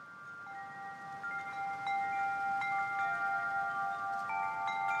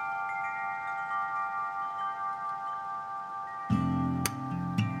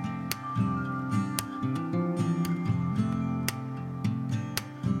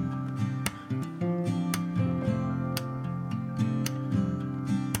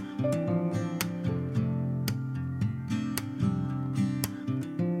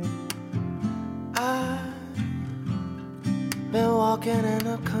walking in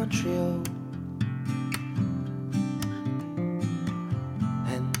a country road,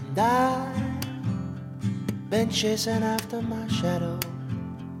 and I've been chasing after my shadow.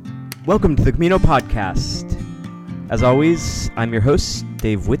 Welcome to the Camino Podcast. As always, I'm your host,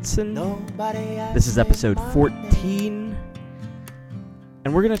 Dave Whitson. This is episode 14,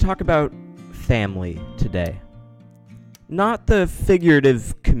 and we're going to talk about family today. Not the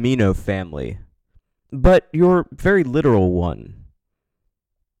figurative Camino family, but your very literal one.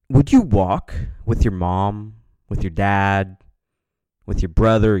 Would you walk with your mom, with your dad, with your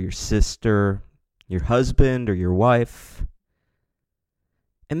brother, your sister, your husband, or your wife?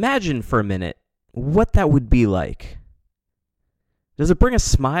 Imagine for a minute what that would be like. Does it bring a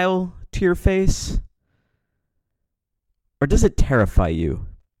smile to your face? Or does it terrify you?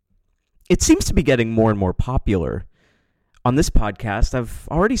 It seems to be getting more and more popular. On this podcast, I've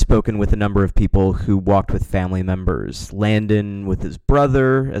already spoken with a number of people who walked with family members. Landon with his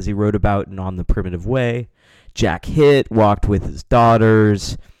brother, as he wrote about in On the Primitive Way. Jack Hitt walked with his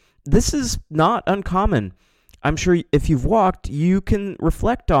daughters. This is not uncommon. I'm sure if you've walked, you can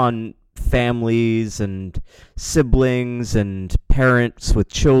reflect on families and siblings and parents with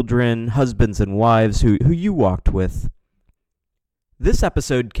children, husbands and wives who you walked with. This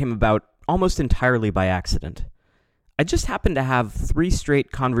episode came about almost entirely by accident. I just happened to have 3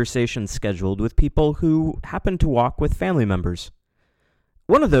 straight conversations scheduled with people who happened to walk with family members.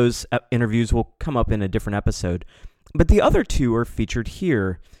 One of those interviews will come up in a different episode, but the other 2 are featured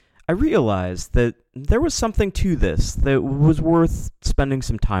here. I realized that there was something to this that was worth spending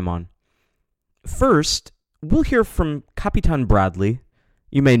some time on. First, we'll hear from Capitan Bradley.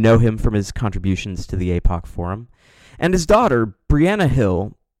 You may know him from his contributions to the APOC Forum. And his daughter, Brianna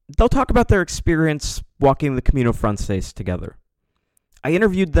Hill. They'll talk about their experience walking the Camino Francés together. I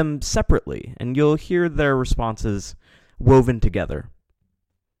interviewed them separately, and you'll hear their responses woven together.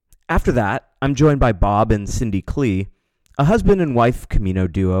 After that, I'm joined by Bob and Cindi Klee, a husband and wife Camino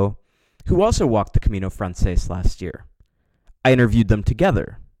duo, who also walked the Camino Francés last year. I interviewed them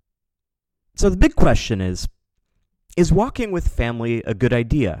together. So the big question is walking with family a good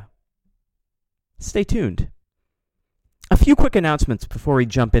idea? Stay tuned. A few quick announcements before we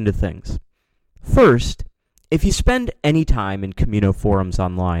jump into things. First, if you spend any time in Camino forums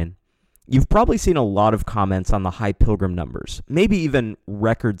online, you've probably seen a lot of comments on the high pilgrim numbers, maybe even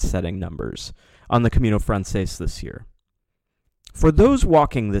record-setting numbers, on the Camino Francés this year. For those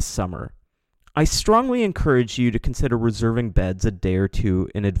walking this summer, I strongly encourage you to consider reserving beds a day or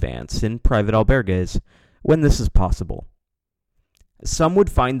 2 in advance in private albergues when this is possible. Some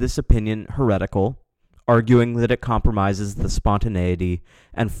would find this opinion heretical, arguing that it compromises the spontaneity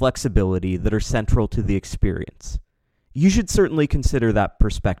and flexibility that are central to the experience. You should certainly consider that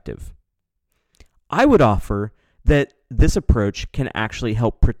perspective. I would offer that this approach can actually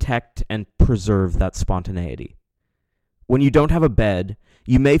help protect and preserve that spontaneity. When you don't have a bed,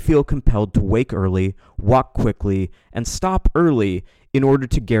 you may feel compelled to wake early, walk quickly, and stop early in order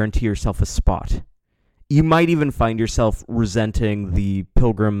to guarantee yourself a spot. You might even find yourself resenting the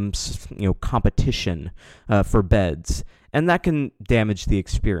pilgrims' competition for beds, and that can damage the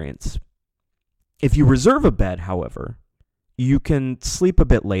experience. If you reserve a bed, however, you can sleep a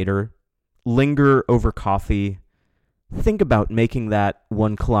bit later, linger over coffee, think about making that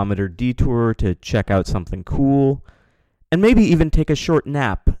 1-kilometer detour to check out something cool, and maybe even take a short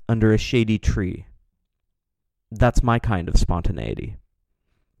nap under a shady tree. That's my kind of spontaneity.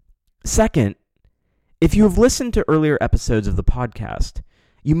 Second, if you have listened to earlier episodes of the podcast,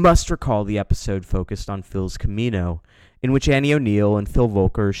 you must recall the episode focused on Phil's Camino, in which Annie O'Neill and Phil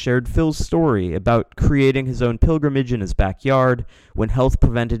Volker shared Phil's story about creating his own pilgrimage in his backyard when health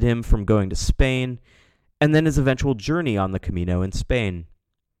prevented him from going to Spain, and then his eventual journey on the Camino in Spain.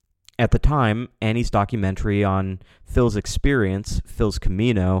 At the time, Annie's documentary on Phil's experience, Phil's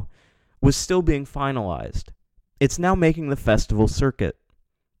Camino, was still being finalized. It's now making the festival circuit.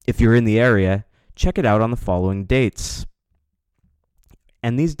 If you're in the area, check it out on the following dates.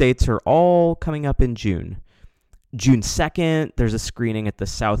 And these dates are all coming up in June. June 2nd, there's a screening at the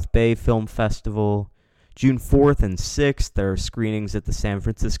South Bay Film Festival. June 4th and 6th, there are screenings at the San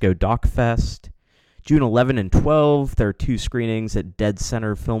Francisco Doc Fest. June 11 and 12, there are 2 screenings at Dead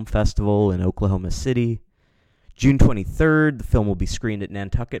Center Film Festival in Oklahoma City. June 23rd, the film will be screened at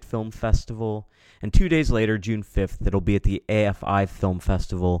Nantucket Film Festival. And 2 days later, June 5th, it'll be at the AFI Film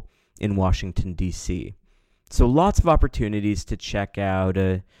Festival in Washington, D.C. So lots of opportunities to check out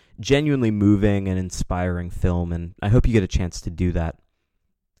a genuinely moving and inspiring film, and I hope you get a chance to do that.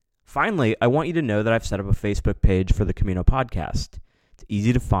 Finally, I want you to know that I've set up a Facebook page for the Camino Podcast. It's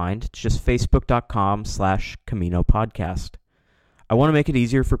easy to find. It's just facebook.com/Camino Podcast. I want to make it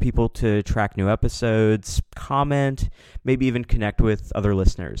easier for people to track new episodes, comment, maybe even connect with other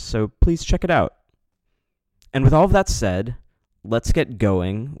listeners. So please check it out. And with all of that said, let's get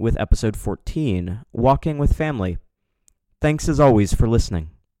going with episode 14, Walking with Family. Thanks as always for listening.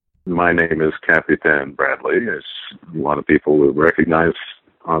 My name is Capitan Bradley. As a lot of people will recognize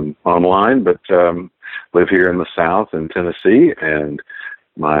online, but live here in the South in Tennessee, and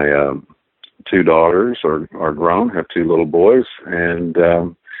my two daughters are grown, have two little boys, and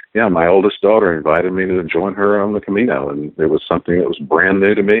my oldest daughter invited me to join her on the Camino, and it was something that was brand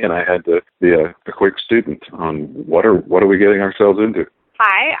new to me, and I had to be a quick student on what are we getting ourselves into.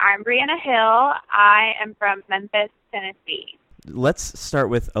 Hi, I'm Brianna Hill. I am from Memphis, Tennessee. Let's start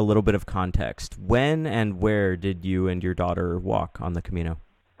with a little bit of context. When and where did you and your daughter walk on the Camino?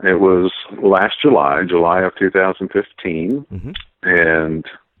 It was last July of 2015, and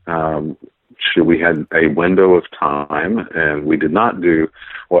we had a window of time, and we did not do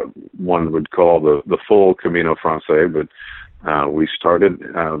what one would call the full Camino Francés, but we started,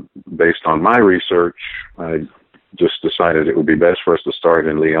 based on my research, I just decided it would be best for us to start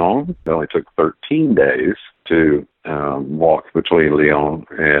in Lyon. It only took 13 days to walk between Lyon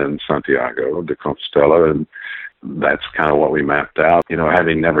and Santiago de Compostela, and that's kind of what we mapped out. You know,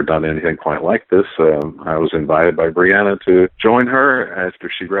 having never done anything quite like this, I was invited by Brianna to join her after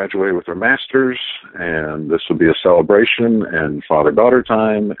she graduated with her master's, and this would be a celebration and father-daughter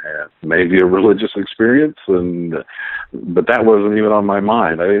time and maybe a religious experience, but that wasn't even on my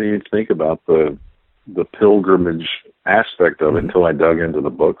mind. I didn't even think about the pilgrimage aspect of it until I dug into the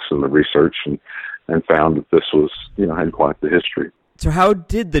books and the research and found that this was, had quite the history. So how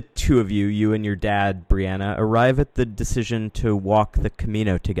did the two of you and your dad, Brianna, arrive at the decision to walk the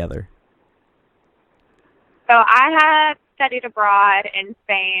Camino together? So I had studied abroad in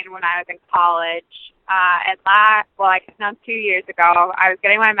Spain when I was in college. I guess now 2 years ago, I was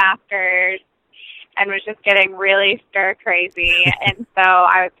getting my master's and was just getting really stir crazy. And so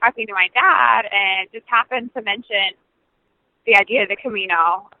I was talking to my dad and just happened to mention the idea of the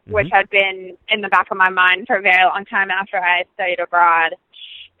Camino, which had been in the back of my mind for a very long time after I had studied abroad.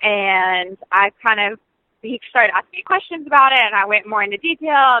 And he started asking me questions about it, and I went more into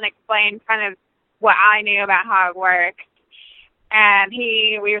detail and explained kind of what I knew about how it worked. And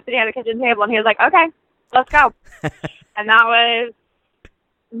we were sitting at the kitchen table, and he was like, okay, let's go. And that was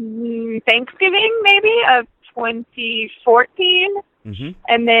Thanksgiving, maybe, of 2014.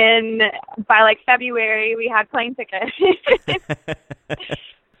 And then by February, we had plane tickets.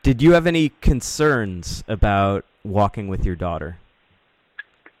 Did you have any concerns about walking with your daughter?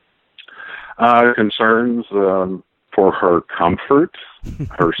 Concerns for her comfort,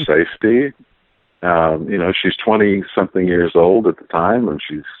 her safety. She's 20-something years old at the time, and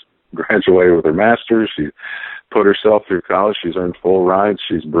she's graduated with her master's. She put herself through college. She's earned full rides.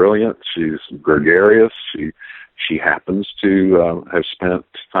 She's brilliant. She's gregarious. She happens to have spent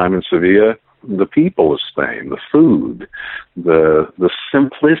time in Sevilla. The people of Spain, the food, the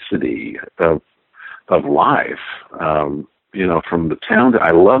simplicity of life. From the town.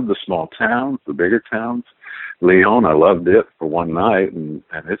 I love the small towns, the bigger towns. Lyon, I loved it for one night, and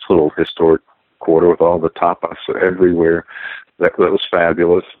its little historic quarter with all the tapas everywhere. That was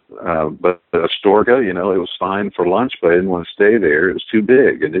fabulous. But Astorga, it was fine for lunch, but I didn't want to stay there. It was too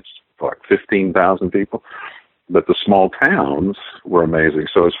big, and it's 15,000 people. But the small towns were amazing.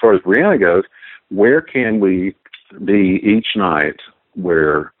 So as far as Brianna goes, where can we be each night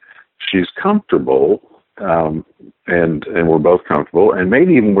where she's comfortable, and we're both comfortable, and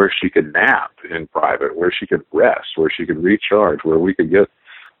maybe even where she could nap in private, where she could rest, where she could recharge, where we could get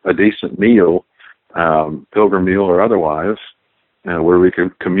a decent meal, pilgrim meal or otherwise, where we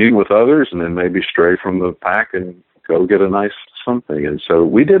could commune with others and then maybe stray from the pack and go get a nice something. And so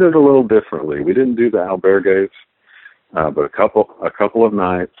we did it a little differently. We didn't do the albergues, but a couple of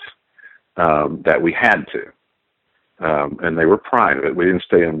nights that we had to, and they were private. We didn't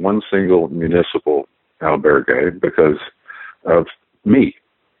stay in one single municipal albergue because of me.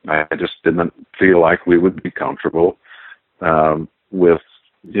 I just didn't feel like we would be comfortable with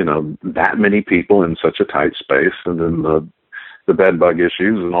that many people in such a tight space, and then the bed bug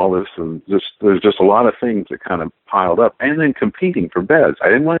issues and all this, and there's just a lot of things that kind of piled up, and then competing for beds. I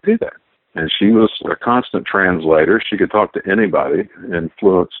didn't want to do that. And she was a constant translator. She could talk to anybody in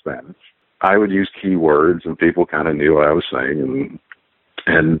fluent Spanish. I would use keywords, and people kind of knew what I was saying,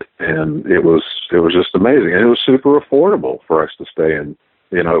 and it was just amazing. And it was super affordable for us to stay in.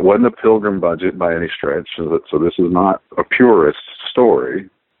 It wasn't a pilgrim budget by any stretch, so this is not a purist story,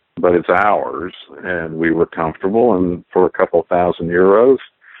 but it's ours, and we were comfortable, and for a couple €1,000,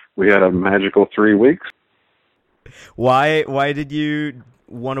 we had a magical 3 weeks. Why did you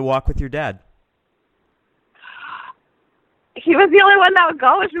want to walk with your dad? He was the only one that would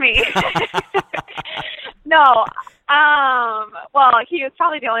go with me. No. Well, he was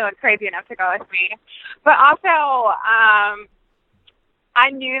probably the only one crazy enough to go with me. But also, I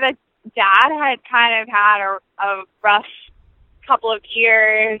knew that Dad had kind of had a rough couple of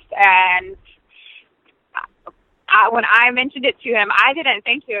years, and when I mentioned it to him, I didn't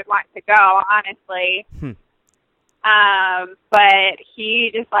think he would want to go, honestly. But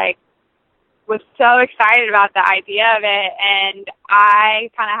he just, like, was so excited about the idea of it, and I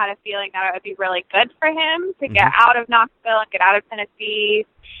kind of had a feeling that it would be really good for him to get out of Knoxville and get out of Tennessee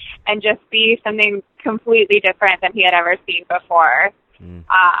and just see something completely different than he had ever seen before.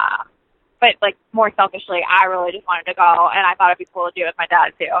 But, like, more selfishly, I really just wanted to go, and I thought it'd be cool to do it with my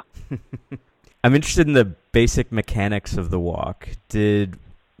dad, too. I'm interested in the basic mechanics of the walk. Did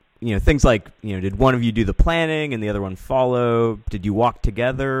things like, did one of you do the planning and the other one follow? Did you walk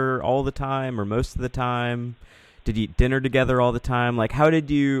together all the time or most of the time? Did you eat dinner together all the time? Like, how did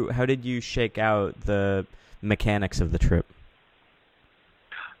you shake out the mechanics of the trip?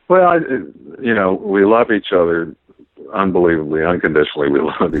 Well, we love each other unbelievably, unconditionally. We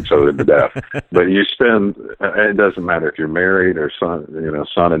love each other to death. But it doesn't matter if you're married or son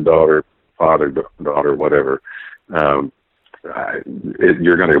and daughter, father, daughter, whatever.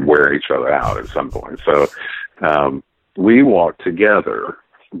 You're going to wear each other out at some point. So we walked together,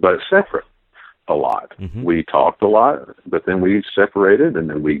 but separate a lot. We talked a lot, but then we separated, and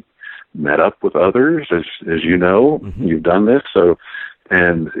then we met up with others, as you know. You've done this.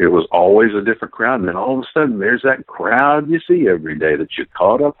 And it was always a different crowd. And then all of a sudden, there's that crowd you see every day that you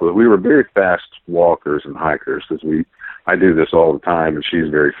caught up with. We were very fast walkers and hikers because I do this all the time, and she's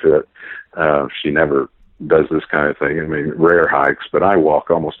very fit. She never does this kind of thing. I mean, rare hikes, but I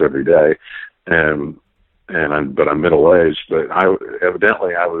walk almost every day, but I'm middle-aged. But I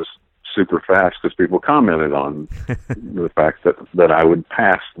was super fast because people commented on the fact that I would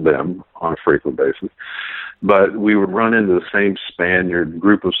pass them on a frequent basis. But we would run into the same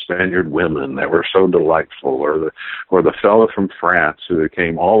group of Spaniard women that were so delightful, or the fellow from France who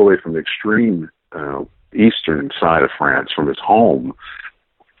came all the way from the extreme eastern side of France from his home.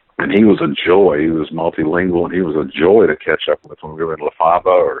 And he was a joy. He was multilingual, and he was a joy to catch up with when we were in La Fava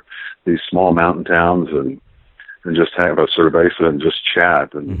or these small mountain towns and just have a cerveza and just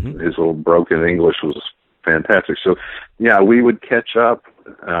chat. And his little broken English was fantastic. So, yeah, we would catch up.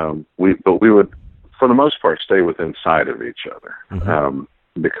 But we would, for the most part, stay within sight of each other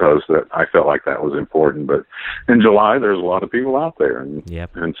because I felt like that was important. But in July, there's a lot of people out there.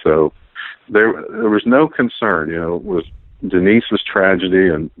 And so there was no concern, it was Denise's tragedy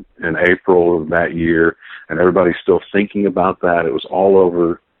in April of that year, and everybody's still thinking about that. It was all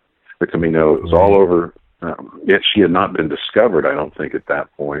over the Camino. It was all over. Yet she had not been discovered, I don't think, at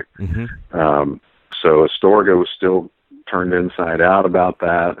that point. So Astorga was still turned inside out about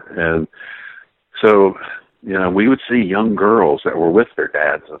that. And so, we would see young girls that were with their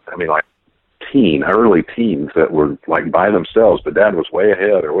dads. I mean, like early teens that were like by themselves, but Dad was way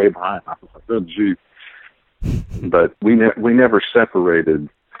ahead or way behind. I was like, oh, gee. But we never separated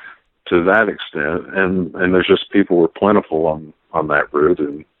to that extent, and there's just people were plentiful on that route,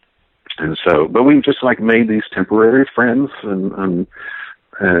 and so, but we just like made these temporary friends and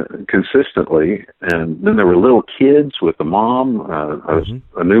consistently, and then there were little kids with the mom,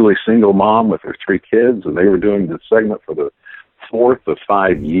 a newly single mom with her 3 kids, and they were doing the segment for the 4th of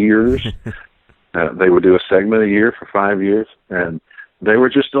 5 years. They would do a segment a year for 5 years, and they were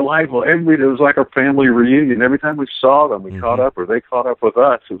just delightful. It was like a family reunion. Every time we saw them, we caught up, or they caught up with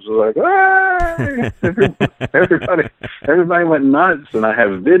us. It was like, hey! everybody went nuts, and I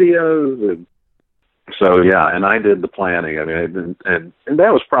have videos. And so, yeah, and I did the planning. I mean, and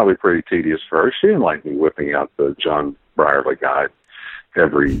that was probably pretty tedious for her. She didn't like me whipping out the John Brierley guide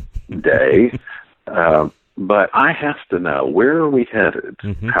every day. But I have to know, where are we headed?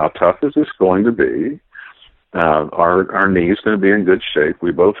 How tough is this going to be? Our knee's going to be in good shape.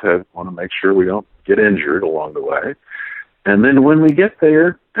 We both want to make sure we don't get injured along the way. And then when we get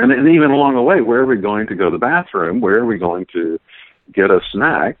there, and even along the way, where are we going to go to the bathroom? Where are we going to get a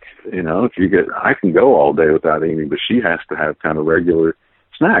snack? I can go all day without eating, but she has to have kind of regular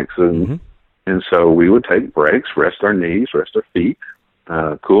snacks. And so we would take breaks, rest our knees, rest our feet,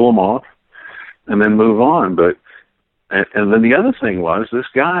 cool them off, and then move on. And then the other thing was, this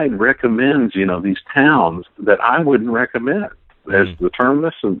guide recommends, these towns that I wouldn't recommend as the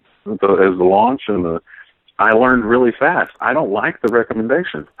terminus and as the launch. I learned really fast. I don't like the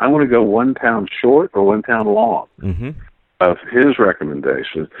recommendations. I want to go one town short or one town long. of his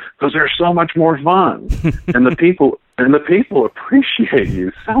recommendations because they're so much more fun, and the people appreciate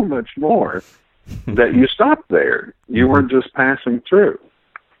you so much more that you stopped there. You weren't just passing through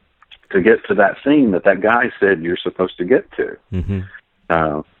to get to that scene that guy said you're supposed to get to.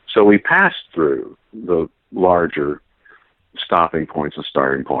 So we passed through the larger stopping points and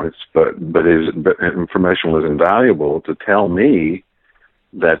starting points, but his information was invaluable to tell me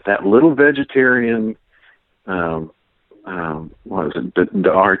that little vegetarian, what is it,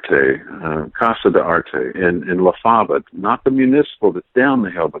 Casa de Arte in La Fava, not the municipal that's down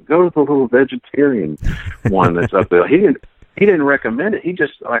the hill, but go to the little vegetarian one that's up there. He didn't recommend it. He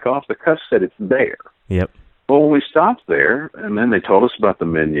just, like off the cuff, said it's there. Yep. Well, when we stopped there, and then they told us about the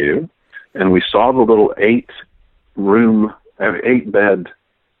menu, and we saw the little 8-bed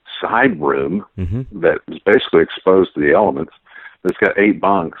side room that is basically exposed to the elements. It's got 8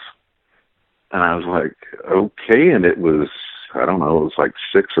 bunks. And I was like, okay. And it was, I don't know, it was like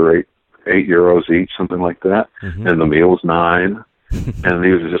 6 or 8 euros each, something like that. And the meal was 9.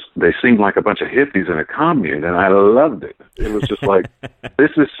 And they seemed like a bunch of hippies in a commune, and I loved it. It was just like,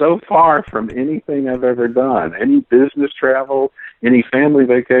 this is so far from anything I've ever done. Any business travel, any family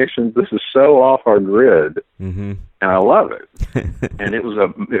vacations, this is so off our grid, and I love it. And it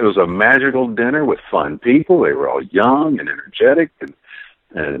was a magical dinner with fun people. They were all young and energetic,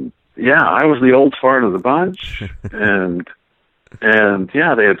 and yeah, I was the old fart of the bunch, and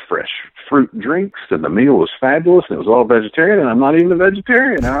yeah, they had fresh fruit drinks, and the meal was fabulous, and it was all vegetarian, and I'm not even a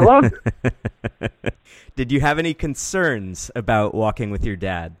vegetarian, and I loved it. Did you have any concerns about walking with your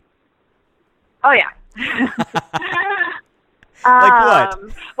dad? Oh, yeah. Like what?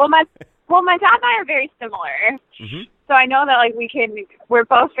 Well, my dad and I are very similar. So I know that, like, we're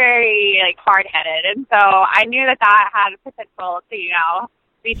both very, like, hard-headed, and so I knew that had potential to,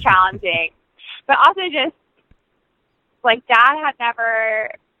 be challenging. But also just, like, Dad had never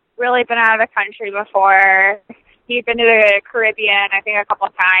really been out of the country before. He'd been to the Caribbean, I think, a couple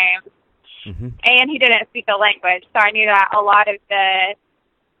of times. And he didn't speak the language. So I knew that a lot of the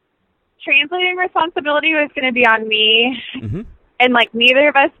translating responsibility was going to be on me. And, like, neither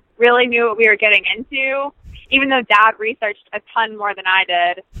of us really knew what we were getting into. Even though Dad researched a ton more than I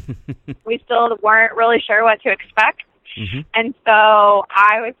did, we still weren't really sure what to expect. And so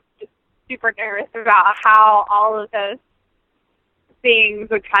I was just super nervous about how all of those things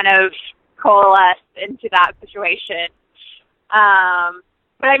would kind of coalesce into that situation.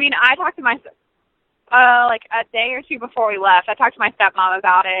 But I mean, I talked to my, like a day or two before we left, I talked to my stepmom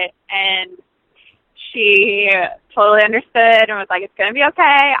about it, and she totally understood and was like, it's going to be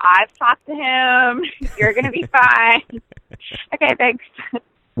okay. I've talked to him. You're going to be fine. Okay, thanks.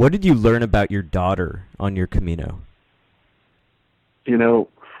 What did you learn about your daughter on your Camino?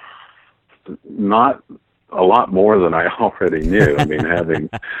 Not a lot more than I already knew. I mean, having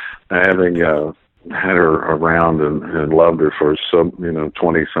had her around and loved her for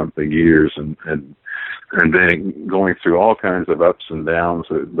 20-something years, and then going through all kinds of ups and downs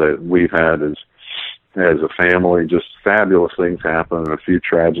that we've had as a family, just fabulous things happen, a few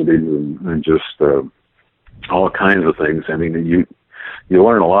tragedies, and just all kinds of things. I mean, you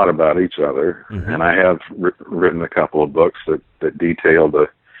learn a lot about each other, and I have written a couple of books that detail the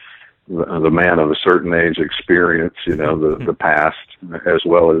man of a certain age experience, the past, as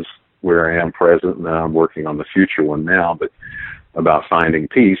well as where I am present. Now I'm working on the future one now, but about finding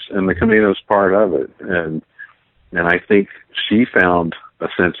peace, and the Camino's part of it. And I think she found a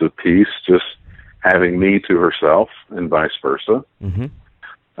sense of peace just having me to herself, and vice versa.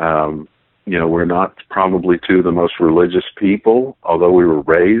 We're not probably two of the most religious people, although we were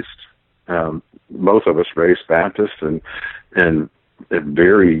raised, both of us raised Baptist, and a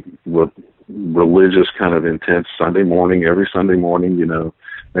very religious kind of intense every Sunday morning,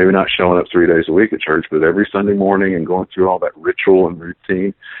 maybe not showing up 3 days a week at church, but every Sunday morning and going through all that ritual and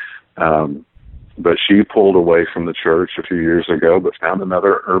routine. But she pulled away from the church a few years ago, but found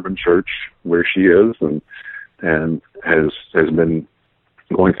another urban church where she is, and has been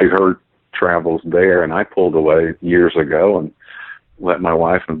going through her travels there. And I pulled away years ago and let my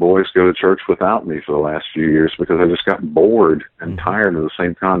wife and boys go to church without me for the last few years, because I just got bored and tired of the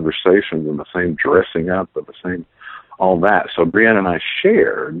same conversations and the same dressing up and the same all that. So Brianna and I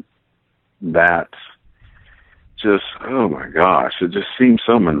shared that. Just, oh my gosh, it just seems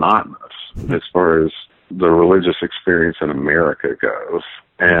so monotonous as far as the religious experience in America goes.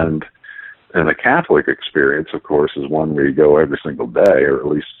 And the Catholic experience, of course, is one where you go every single day, or at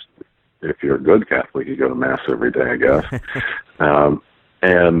least if you're a good Catholic, you go to Mass every day, I guess.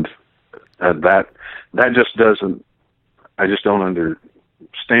 And that just doesn't, I just don't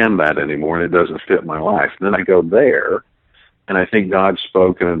understand that anymore, and it doesn't fit my life. And then I go there, And I think God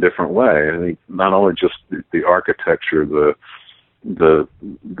spoke in a different way. I think not only just the architecture, just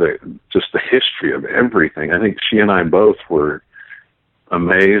the history of everything. I think she and I both were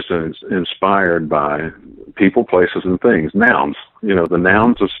amazed and inspired by people, places, and things. Nouns, the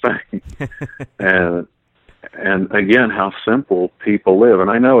nouns of Spain. and again, how simple people live. And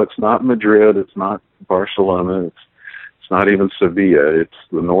I know it's not Madrid, it's not Barcelona, it's not even Sevilla. It's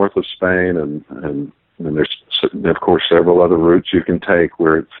the north of Spain, and there's, of course, several other routes you can take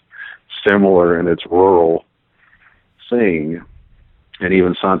where it's similar in its rural scene. And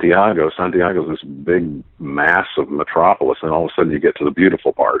even Santiago's this big, massive metropolis, and all of a sudden you get to the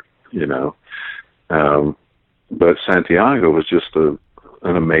beautiful part, But Santiago was just an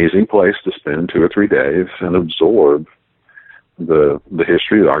amazing place to spend 2 or 3 days and absorb the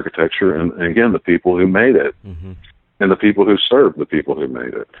history, the architecture, and again, the people who made it, mm-hmm. and the people who served the people who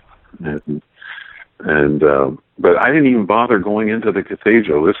made it. But I didn't even bother going into the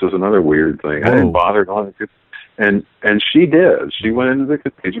cathedral. This is another weird thing. Whoa. I didn't bother going to and she did. She went into the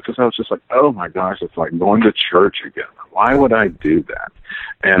cathedral because I was just like, oh my gosh, it's like going to church again. Why would I do that?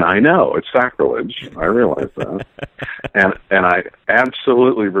 And I know it's sacrilege. I realize that. and I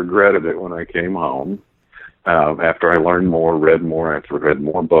absolutely regretted it when I came home after I learned more, read more, after I read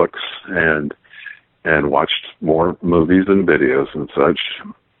more books and watched more movies and videos and such.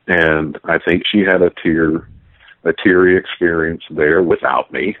 And I think she had a teary experience there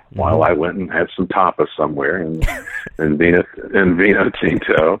without me, mm-hmm. while I went and had some tapas somewhere and vino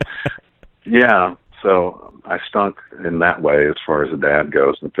tinto. Yeah, so I stunk in that way as far as the dad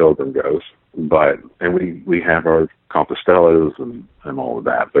goes and the pilgrim goes. And we have our Compostelas and all of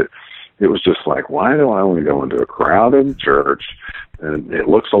that, but it was just like, why do I want to go into a crowded church? And it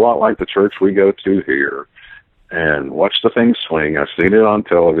looks a lot like the church we go to here, and watch the thing swing. I've seen it on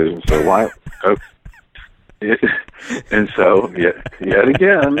television, so why? And so, yet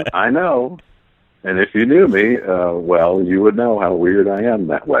again, I know. And if you knew me, well, you would know how weird I am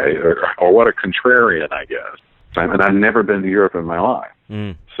that way, or what a contrarian, I guess. And I've never been to Europe in my life.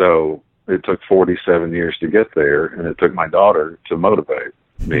 Mm. So it took 47 years to get there, and it took my daughter to motivate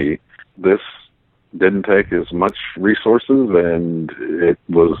me. This didn't take as much resources, and it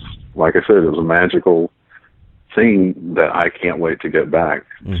was, like I said, it was a magical thing that I can't wait to get back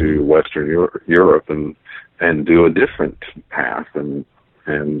mm-hmm. to Western Europe and do a different path and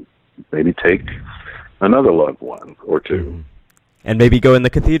maybe take another loved one or two. Mm-hmm. And maybe go in the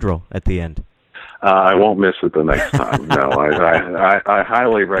cathedral at the end. I won't miss it the next time. No, I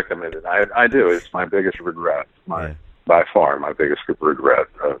highly recommend it. I do. It's my biggest regret. By far my biggest regret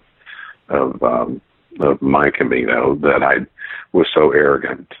of my Camino, that I was so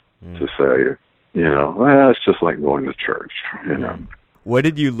arrogant to say, well, it's just like going to church, What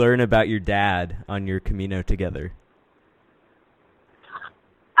did you learn about your dad on your Camino together?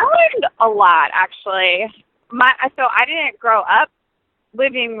 I learned a lot, actually. So I didn't grow up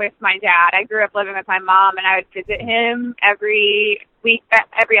living with my dad. I grew up living with my mom, and I would visit him every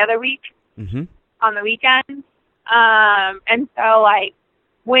other week, mm-hmm. on the weekends. And so, like,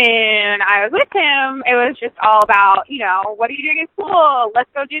 when I was with him, it was just all about, what are you doing in school? Let's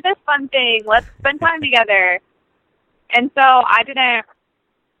go do this fun thing. Let's spend time together. And so I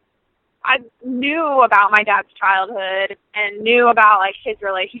knew about my dad's childhood and knew about, like, his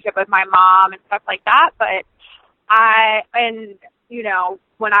relationship with my mom and stuff like that. But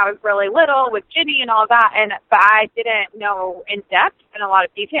when I was really little with Ginny and all that, but I didn't know in depth in a lot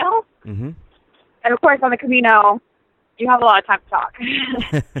of detail. Mm-hmm. And of course, on the Camino, you have a lot of time to talk.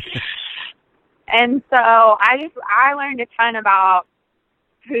 And so I learned a ton about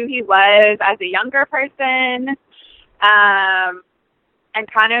who he was as a younger person, and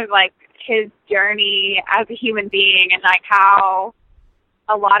kind of like his journey as a human being, and like how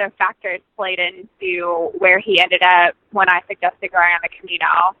a lot of factors played into where he ended up when I suggested going on the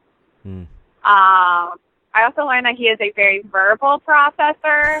Camino. Mm. I also learned that he is a very verbal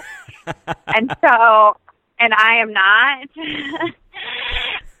processor, and I am not.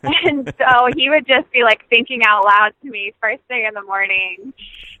 And so he would just be like thinking out loud to me first thing in the morning.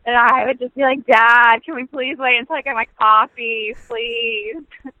 And I would just be like, Dad, can we please wait until I get my coffee, please?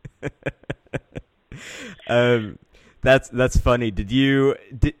 That's funny. Did you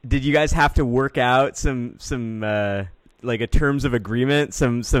guys have to work out some like a terms of agreement,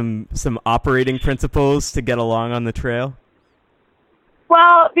 some operating principles to get along on the trail?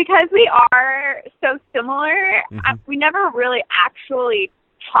 Well, because we are so similar, mm-hmm. We never really actually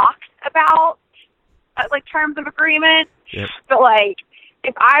talked about like terms of agreement. Yep. But like,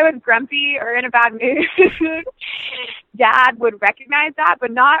 if I was grumpy or in a bad mood, Dad would recognize that,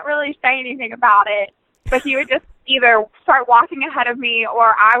 but not really say anything about it. but he would just either start walking ahead of me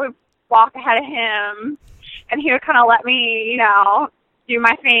or I would walk ahead of him, and he would kind of let me, do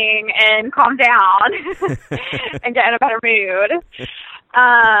my thing and calm down and get in a better mood.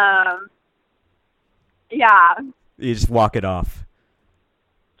 Yeah. You just walk it off.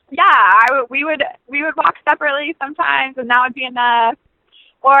 Yeah, we would walk separately sometimes, and that would be enough.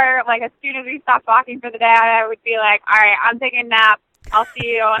 Or, like, as soon as we stopped walking for the day, I would be like, all right, I'm taking a nap. I'll see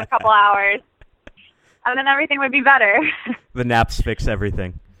you in a couple hours. And then everything would be better. The naps fix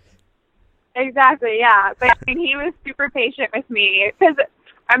everything. Exactly, yeah. But, I mean, he was super patient with me. Because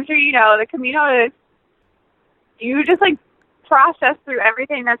I'm sure you know, the Camino is, you just, like, process through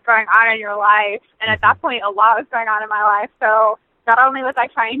everything that's going on in your life. And at that point, a lot was going on in my life. So not only was I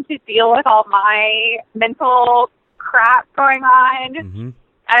trying to deal with all my mental crap going on, mm-hmm.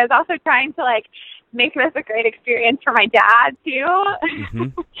 I was also trying to, like, make this a great experience for my dad, too.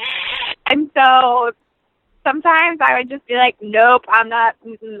 Mm-hmm. And so sometimes I would just be like, nope, I'm not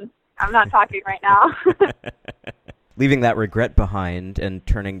talking right now. Leaving that regret behind and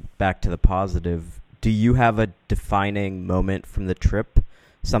turning back to the positive, do you have a defining moment from the trip?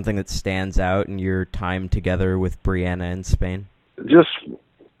 Something that stands out in your time together with Brianna in Spain?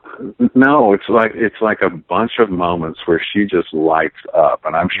 No, it's like a bunch of moments where she just lights up,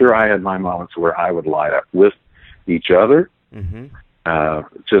 and I'm sure I had my moments where I would light up with each other, mm-hmm.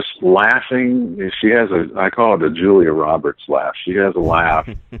 Just laughing. She has I call it a Julia Roberts laugh. She has a laugh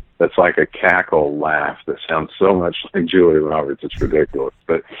that's like a cackle laugh that sounds so much like Julia Roberts. It's ridiculous.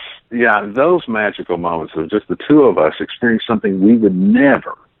 But yeah, those magical moments of just the two of us experiencing something we would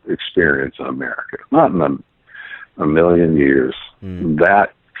never experience in America, not in a million years.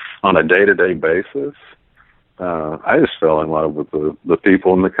 That on a day-to-day basis, I just fell in love with the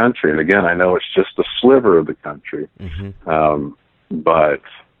people in the country. And again, I know it's just a sliver of the country, mm-hmm. But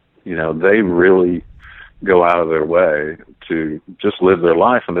they really go out of their way to just live their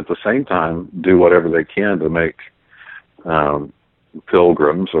life, and at the same time do whatever they can to make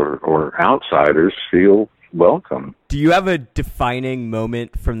pilgrims or outsiders feel welcome. Do you have a defining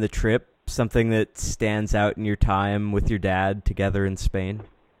moment from the trip? Something that stands out in your time with your dad together in Spain?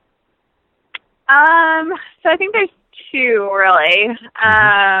 So I think there's two, really.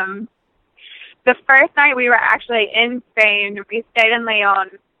 Mm-hmm. The first night we were actually in Spain, we stayed in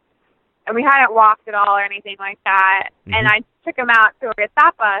Leon, and we hadn't walked at all or anything like that. Mm-hmm. And I took him out to get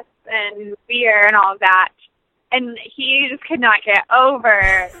tapas and beer and all of that. And he just could not get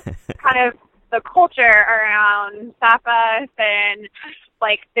over kind of the culture around tapas, and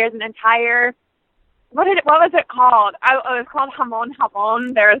like there's an entire, what was it called? It was called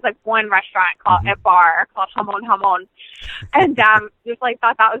Jamón. There was like one restaurant called, mm-hmm. a bar called Jamón. And just like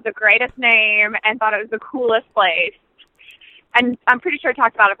thought that was the greatest name and thought it was the coolest place. And I'm pretty sure I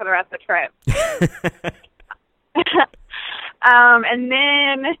talked about it for the rest of the trip. And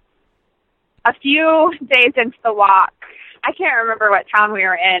then a few days into the walk, I can't remember what town we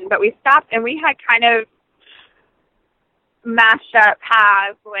were in, but we stopped and we had kind of mashed up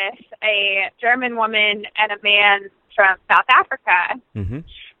paths with a German woman and a man from South Africa. Mm-hmm.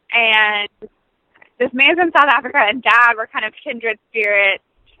 And this man from South Africa and Dad were kind of kindred spirits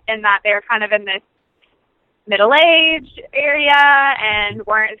in that they were kind of in this middle-aged area and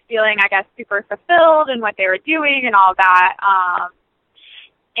weren't feeling, I guess, super fulfilled in what they were doing and all that.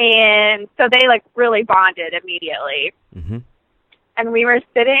 And so they, like, really bonded immediately. Mm-hmm. And we were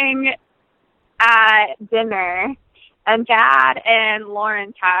sitting at dinner, and Dad and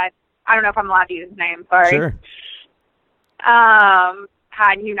Lawrence had, I don't know if I'm allowed to use his name, sorry. Sure.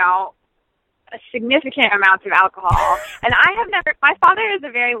 Had, a significant amount of alcohol. And I have never, my father is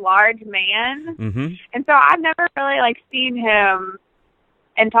a very large man, mm-hmm. and so I've never really, seen him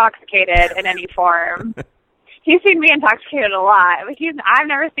intoxicated in any form. He's seen me intoxicated a lot, but I've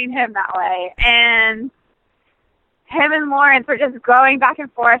never seen him that way. And him and Lawrence were just going back and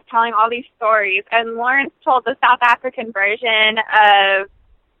forth telling all these stories. And Lawrence told the South African version of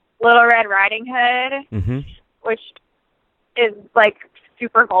Little Red Riding Hood, mm-hmm. which is,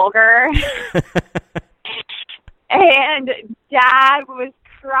 super vulgar. And Dad was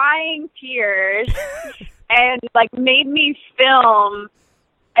crying tears and, made me film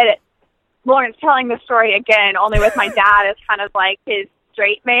it. Lawrence telling the story again, only with my dad as kind of his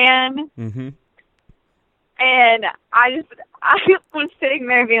straight man. Mm-hmm. And I was sitting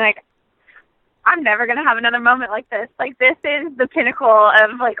there being like, I'm never going to have another moment like this. This is the pinnacle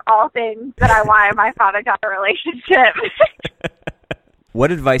of, all things that I want in my father-daughter relationship. What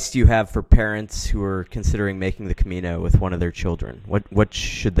advice do you have for parents who are considering making the Camino with one of their children? What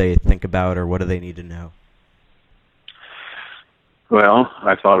should they think about, or what do they need to know? Well,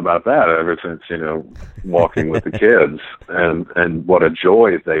 I thought about that ever since, walking with the kids and what a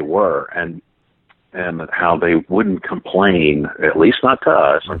joy they were and how they wouldn't complain, at least not to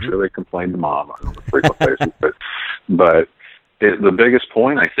us. I'm sure they complained to Mom on a frequent basis. But the biggest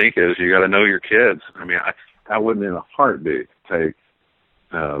point, I think, is you got to know your kids. I mean, I wouldn't in a heartbeat take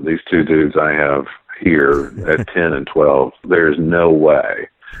these two dudes I have here at 10 and 12. There's no way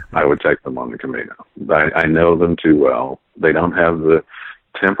I would take them on the Camino. I know them too well. They don't have the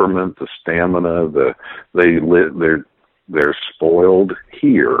temperament, the stamina. They're spoiled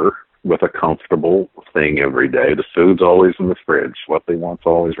here with a comfortable thing every day. The food's always in the fridge. What they want's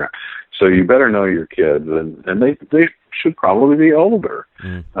always around. So you better know your kids, and they should probably be older.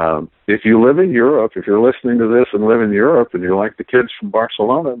 If you live in Europe, if you're listening to this and live in Europe, and you're like the kids from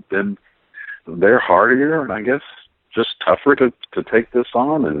Barcelona, then they're hardier and I guess just tougher to take this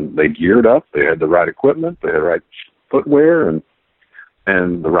on. And they geared up. They had the right equipment. They had the right footwear and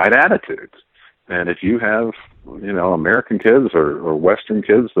the right attitudes. And if you have, American kids or Western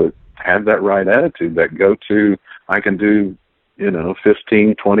kids that have that right attitude, that go to, I can do,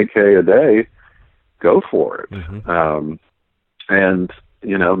 15, 20K a day, go for it. And,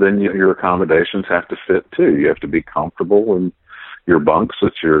 then your accommodations have to fit too. You have to be comfortable in your bunks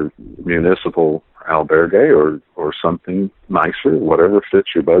at your municipal albergue or something nicer, whatever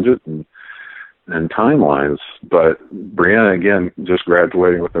fits your budget and timelines. But Brianna, again, just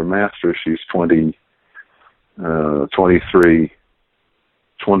graduating with her master's, she's 23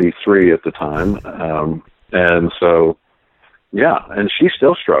 at the time. And so, yeah, and she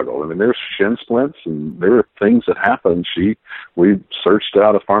still struggled. I mean, there's shin splints and there were things that happened. We searched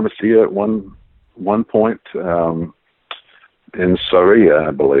out a pharmacia at one point in Soria,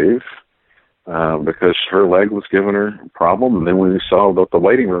 I believe, because her leg was giving her a problem. And then when we saw what the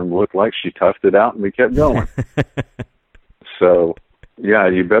waiting room looked like, she toughed it out and we kept going. So, yeah,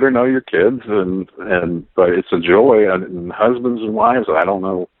 you better know your kids, but it's a joy. And husbands and wives, I don't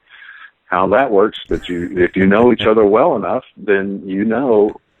know how that works, but if you know each other well enough, then you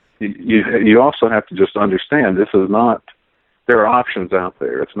also have to just understand this is not, there are options out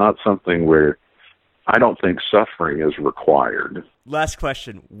there. It's not something where I don't think suffering is required. Last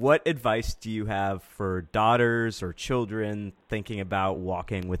question. What advice do you have for daughters or children thinking about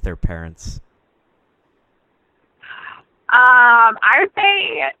walking with their parents? I would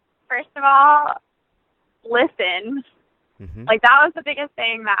say, first of all, listen. Like, that was the biggest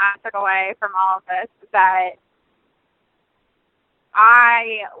thing that I took away from all of this, is that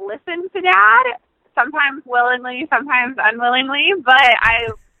I listened to Dad, sometimes willingly, sometimes unwillingly, but I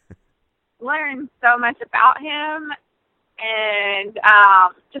learned so much about him and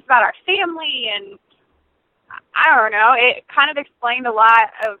just about our family, and I don't know, it kind of explained a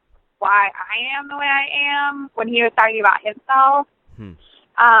lot of why I am the way I am when he was talking about himself.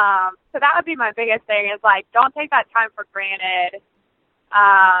 So that would be my biggest thing, is like, don't take that time for granted.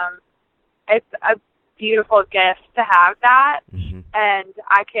 It's a beautiful gift to have that, and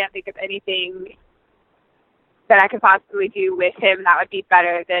I can't think of anything that I could possibly do with him that would be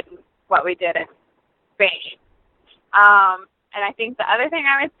better than what we did in Spain. And I think the other thing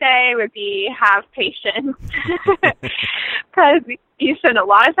I would say would be have patience, because you spend a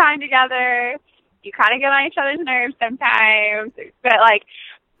lot of time together. You kind of get on each other's nerves sometimes. But, like,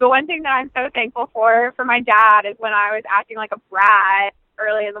 the one thing that I'm so thankful for my dad is when I was acting like a brat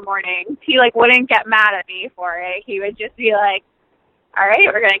early in the morning, he, like, wouldn't get mad at me for it. He would just be like, all right,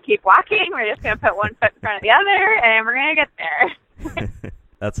 we're going to keep walking. We're just going to put one foot in front of the other, and we're going to get there.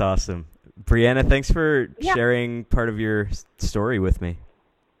 That's awesome. Brianna, thanks for sharing part of your story with me.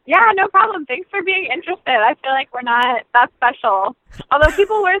 Yeah, no problem. Thanks for being interested. I feel like we're not that special. Although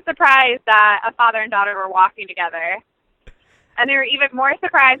people were surprised that a father and daughter were walking together. And they were even more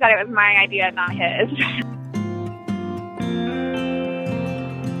surprised that it was my idea, not his.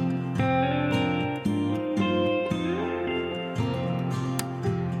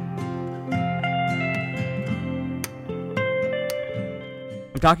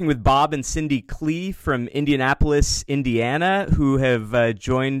 I'm talking with Bob and Cindi Klee from Indianapolis, Indiana, who have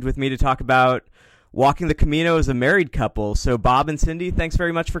joined with me to talk about walking the Camino as a married couple. So Bob and Cindi, thanks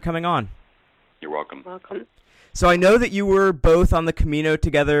very much for coming on. You're welcome. Welcome. So I know that you were both on the Camino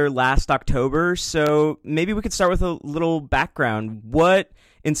together last October, so maybe we could start with a little background. What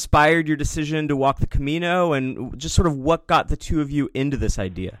inspired your decision to walk the Camino, and just sort of what got the two of you into this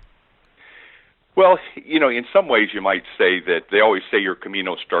idea? Well, in some ways you might say that they always say your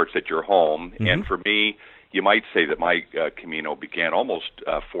Camino starts at your home. And for me, you might say that my Camino began almost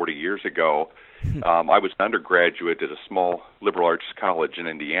 40 years ago. I was an undergraduate at a small liberal arts college in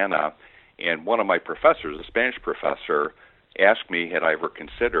Indiana, and one of my professors, a Spanish professor, asked me had I ever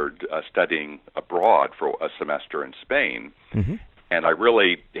considered studying abroad for a semester in Spain. Mm-hmm. And I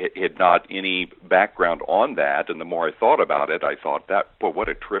really had not any background on that. And the more I thought about it, I thought what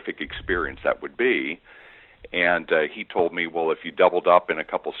a terrific experience that would be. And he told me, well, if you doubled up in a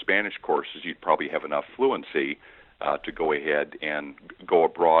couple Spanish courses, you'd probably have enough fluency to go ahead and go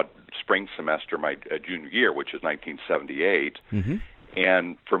abroad spring semester my junior year, which is 1978. Mm-hmm.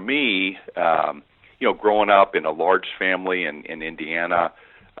 And for me, growing up in a large family in Indiana,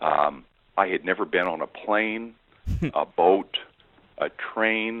 I had never been on a plane, a boat, a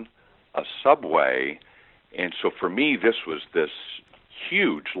train, a subway. And so for me, this was this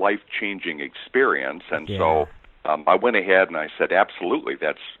huge life-changing experience. And so I went ahead and I said, absolutely,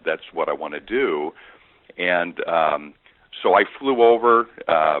 that's what I want to do. And so I flew over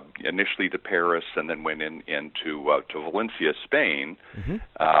initially to Paris and then went into Valencia, Spain.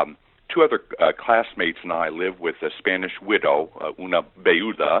 Mm-hmm. Two other classmates and I lived with a Spanish widow, una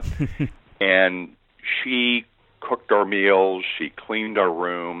viuda, and she cooked our meals, she cleaned our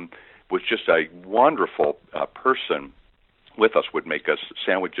room, was just a wonderful person with us, would make us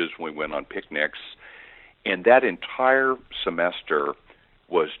sandwiches when we went on picnics. And that entire semester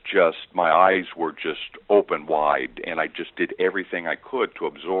was just, my eyes were just open wide, and I just did everything I could to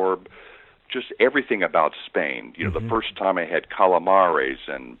absorb just everything about Spain. You know, Mm-hmm. the first time I had calamares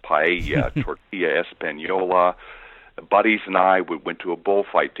and paella, tortilla española. Buddies and I went to a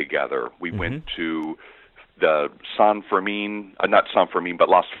bullfight together. We Mm-hmm. went to the but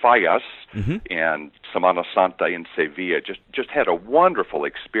Las Fallas Mm-hmm. and Semana Santa in Sevilla. Just had a wonderful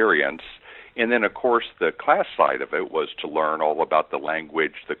experience. And then, of course, the class side of it was to learn all about the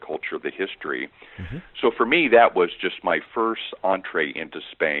language, the culture, the history. Mm-hmm. So for me, that was just my first entree into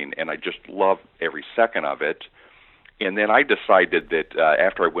Spain, and I just loved every second of it. And then I decided that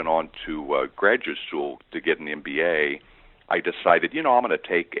after I went on to graduate school to get an MBA, I decided, I'm going to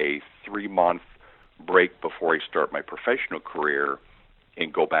take a 3-month break before I start my professional career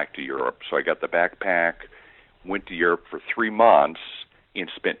and go back to Europe. So I got the backpack, went to Europe for 3 months, and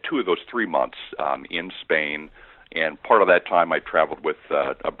spent 2 of those 3 months in Spain. And part of that time I traveled with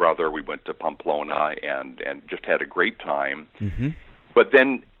a brother. We went to Pamplona and just had a great time. Mm-hmm. But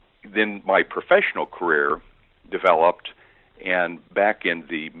then my professional career developed, and back in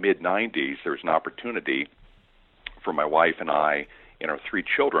the mid-'90s, there was an opportunity for my wife and I and our 3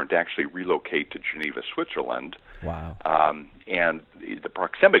 children to actually relocate to Geneva, Switzerland. Wow. And the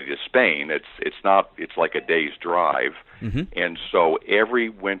proximity to Spain, it's like a day's drive. Mm-hmm. And so every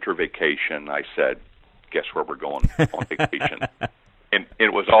winter vacation, I said, guess where we're going on vacation? And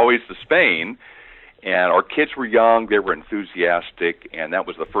it was always to Spain. And our kids were young, they were enthusiastic, and that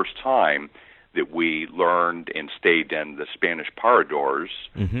was the first time that we learned and stayed in the Spanish paradors.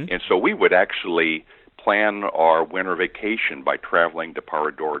 Mm-hmm. And so we would actually plan our winter vacation by traveling to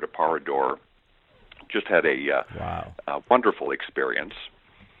Parador to Parador. Just had a wonderful experience.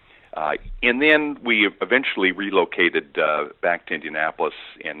 And then we eventually relocated back to Indianapolis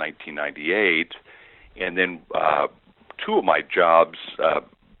in 1998. And then 2 of my jobs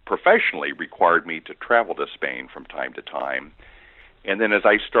professionally required me to travel to Spain from time to time. And then as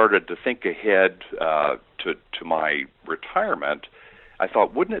I started to think ahead to my retirement, I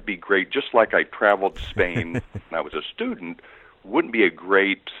thought, wouldn't it be great, just like I traveled to Spain when I was a student, wouldn't it be a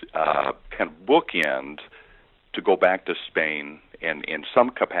great kind of bookend to go back to Spain and in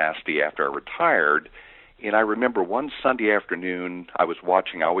some capacity after I retired. And I remember one Sunday afternoon, I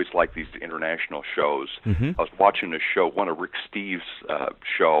always like these international shows. Mm-hmm. I was watching a show, one of Rick Steves'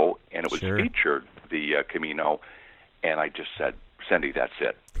 show, and it was Sure. featured, the Camino, and I just said, Cindy, that's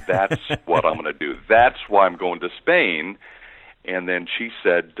it. That's what I'm going to do. That's why I'm going to Spain. And then she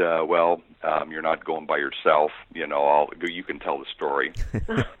said, you're not going by yourself. You can tell the story.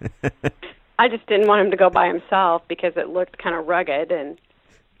 I just didn't want him to go by himself because it looked kind of rugged, and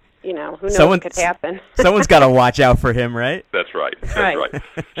who knows what could happen. Someone's got to watch out for him, right? That's right. That's Right. right.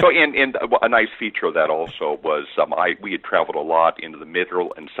 So, and a nice feature of that also was we had traveled a lot into the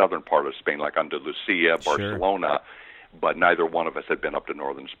middle and southern part of Spain, like Andalusia, Sure. Barcelona, but neither one of us had been up to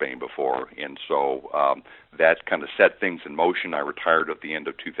northern Spain before, and so that kind of set things in motion. I retired at the end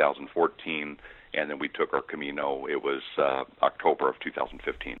of 2014, and then we took our Camino. It was October of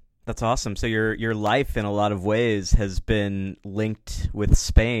 2015. That's awesome. So your life in a lot of ways has been linked with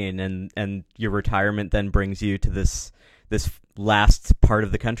Spain, and your retirement then brings you to this last part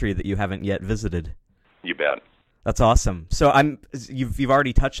of the country that you haven't yet visited. You bet. That's awesome. So you've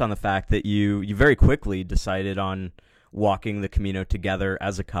already touched on the fact that you very quickly decided on walking the Camino together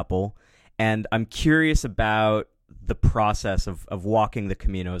as a couple, and I'm curious about the process of walking the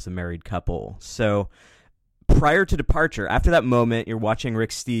Camino as a married couple. So prior to departure, after that moment, you're watching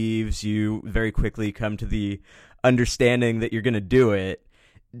Rick Steves, you very quickly come to the understanding that you're going to do it.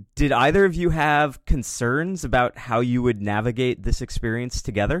 Did either of you have concerns about how you would navigate this experience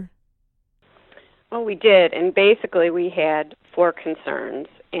together? Well, we did, and basically we had 4 concerns,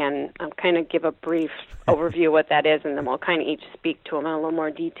 and I'll kind of give a brief overview of what that is, and then we'll kind of each speak to them in a little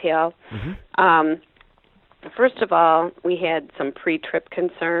more detail. First of all, we had some pre-trip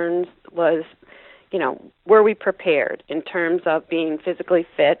concerns, was, were we prepared in terms of being physically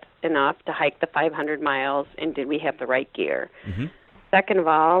fit enough to hike the 500 miles, and did we have the right gear? Second of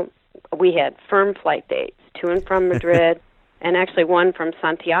all, we had firm flight dates, 2 and from Madrid, and actually 1 from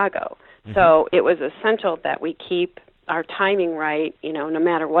Santiago. So it was essential that we keep our timing right, no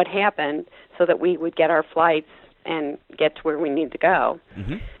matter what happened, so that we would get our flights and get to where we need to go.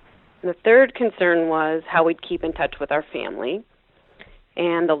 The third concern was how we'd keep in touch with our family.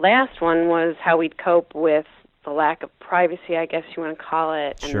 And the last one was how we'd cope with the lack of privacy, I guess you want to call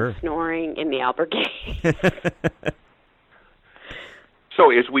it, and the snoring in the albergue. So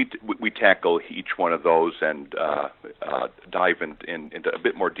as we tackle each one of those and dive into a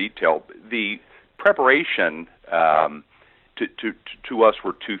bit more detail, the preparation to us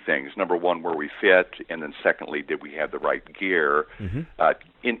were 2 things. Number one, were we fit? And then secondly, did we have the right gear?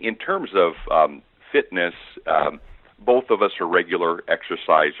 In terms of fitness, both of us are regular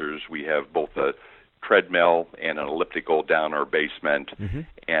exercisers. We have both a treadmill and an elliptical down our basement.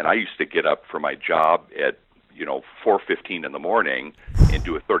 And I used to get up for my job at 4:15 in the morning and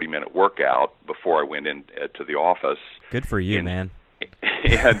do a 30-minute workout before I went in to the office. Good for you, man.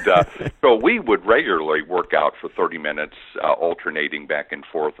 And so we would regularly work out for 30 minutes, alternating back and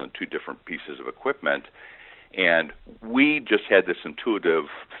forth on 2 different pieces of equipment. And we just had this intuitive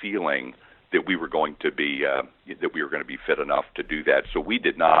feeling that we were going to be fit enough to do that. So we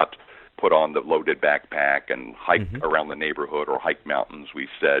did not put on the loaded backpack and hike around the neighborhood or hike mountains. We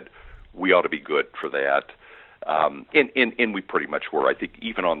said we ought to be good for that. And we pretty much were. I think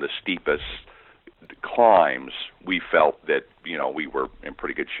even on the steepest climbs, we felt that we were in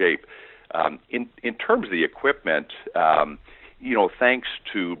pretty good shape. In terms of the equipment, thanks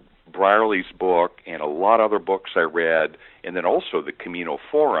to Brierley's book and a lot of other books I read, and then also the Camino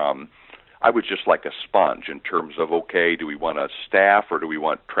Forum, I was just like a sponge in terms of, okay, do we want a staff or do we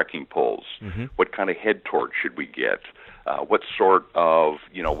want trekking poles? What kind of head torch should we get? What sort of,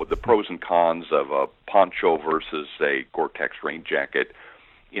 with the pros and cons of a poncho versus a Gore-Tex rain jacket.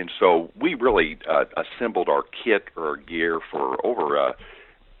 And so we really assembled our kit or our gear for over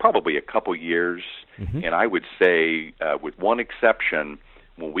probably a couple years. And I would say, with one exception,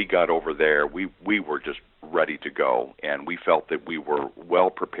 when we got over there, we were just ready to go. And we felt that we were well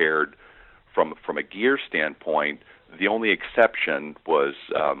prepared from a gear standpoint. The only exception was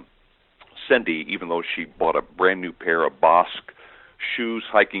Cindi, even though she bought a brand new pair of Bosque shoes,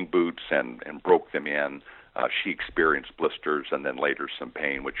 hiking boots, and broke them in, she experienced blisters and then later some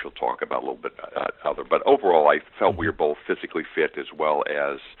pain, which we'll talk about a little bit other. But overall, I felt we were both physically fit as well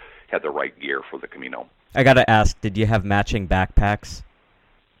as had the right gear for the Camino. I got to ask, did you have matching backpacks?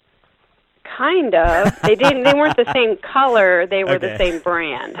 Kind of. They weren't the same color. They were the same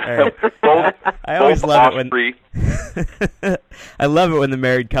brand. Right. I always love it when I love it when the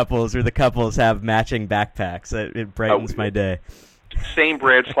married couples or the couples have matching backpacks. It brightens my day. Same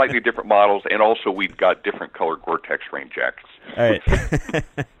brand, slightly different models, and also we've got different colored Gore-Tex rain jackets. All right.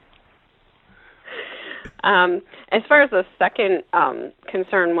 As far as the second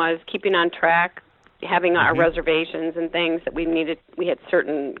concern was keeping on track, having our reservations and things that we needed. We had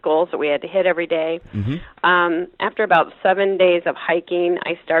certain goals that we had to hit every day. After about 7 days of hiking,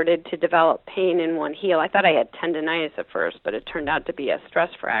 I started to develop pain in one heel. I thought I had tendonitis at first, but it turned out to be a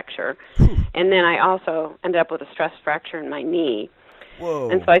stress fracture. And then I also ended up with a stress fracture in my knee. Whoa.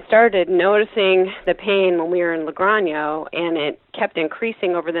 And so I started noticing the pain when we were in Logroño, and it kept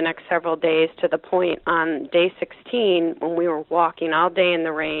increasing over the next several days to the point on day 16 when we were walking all day in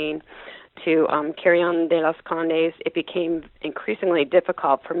the rain to Carrion de los Condes. It became increasingly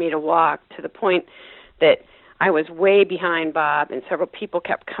difficult for me to walk to the point that I was way behind Bob, and several people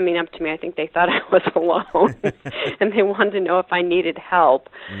kept coming up to me. I think they thought I was alone, and they wanted to know if I needed help.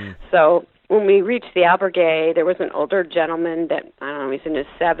 So when we reached the albergue, there was an older gentleman that, I don't know, he's in his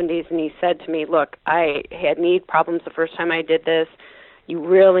 70s, and he said to me, look, I had knee problems the first time I did this. You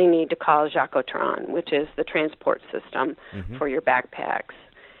really need to call Jacotron, which is the transport system for your backpacks.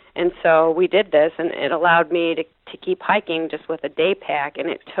 And so we did this, and it allowed me to keep hiking just with a day pack, and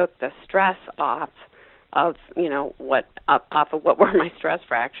it took the stress off of, off of what were my stress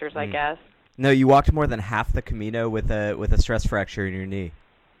fractures, I guess. No, you walked more than half the Camino with a stress fracture in your knee.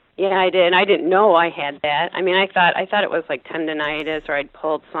 Yeah, I did. I didn't know I had that. I mean, I thought it was like tendonitis or I'd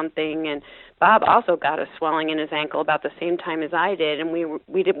pulled something. And Bob also got a swelling in his ankle about the same time as I did, and we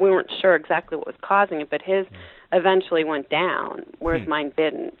weren't sure exactly what was causing it, but his eventually went down, whereas mine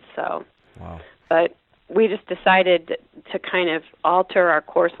didn't. So, wow. But we just decided to kind of alter our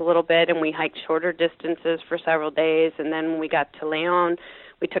course a little bit, and we hiked shorter distances for several days. And then when we got to Leon,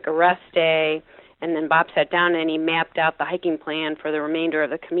 we took a rest day. And then Bob sat down and he mapped out the hiking plan for the remainder of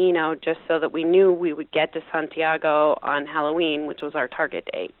the Camino, just so that we knew we would get to Santiago on Halloween, which was our target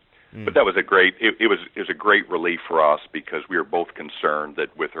date. But that was a great. It was a great relief for us because we were both concerned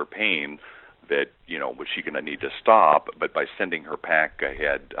that with her pain, that was she going to need to stop? But by sending her pack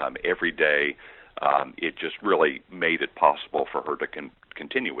ahead every day, it just really made it possible for her to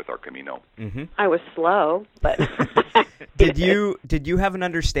continue with our Camino. Mm-hmm. I was slow, but did you have an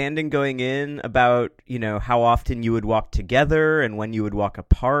understanding going in about how often you would walk together and when you would walk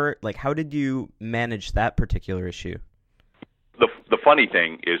apart? Like, how did you manage that particular issue? The funny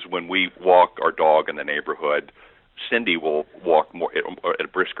thing is when we walk our dog in the neighborhood, Cindi will walk more at a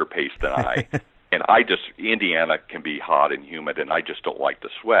brisker pace than I, and Indiana can be hot and humid, and I just don't like to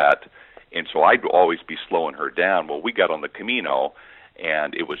sweat, and so I'd always be slowing her down. Well, we got on the Camino,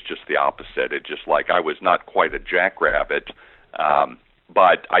 and it was just the opposite. It just like I was not quite a jackrabbit,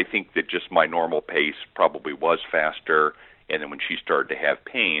 but I think that just my normal pace probably was faster. And then when she started to have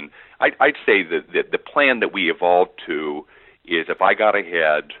pain, I'd say that the plan that we evolved to is if I got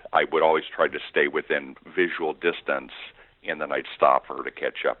ahead, I would always try to stay within visual distance, and then I'd stop for her to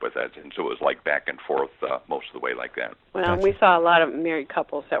catch up with it. And so it was like back and forth most of the way like that. Well, Gotcha. We saw a lot of married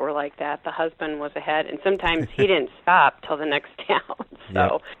couples that were like that. The husband was ahead, and sometimes he didn't stop till the next town.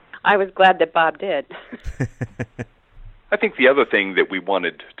 So I was glad that Bob did. I think the other thing that we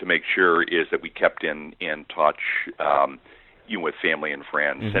wanted to make sure is that we kept in touch with family and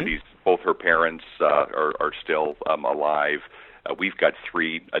friends. Mm-hmm. Cindy's, both her parents are still alive. We've got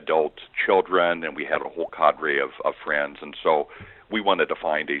 3 adult children, and we had a whole cadre of friends. And so we wanted to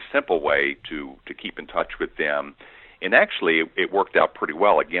find a simple way to keep in touch with them. And actually, it worked out pretty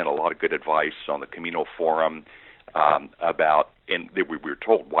well. Again, a lot of good advice on the Camino forum about, and we were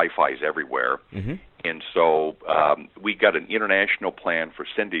told Wi-Fi is everywhere. Mm-hmm. And so we got an international plan for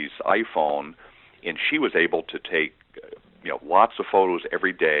Cindy's iPhone, and she was able to take lots of photos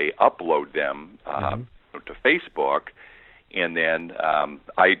every day, upload them to Facebook, and then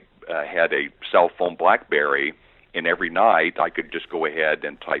I had a cell phone BlackBerry, and every night I could just go ahead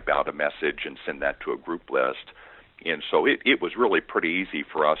and type out a message and send that to a group list. And so it was really pretty easy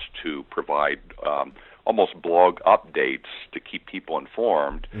for us to provide almost blog updates to keep people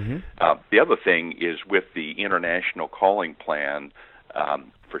informed. Mm-hmm. The other thing is with the international calling plan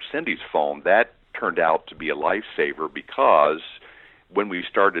for Cindy's phone, that turned out to be a lifesaver because when we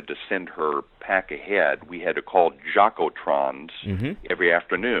started to send her pack ahead, we had to call Jacotrons every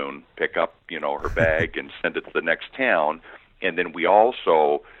afternoon, pick up her bag and send it to the next town, and then we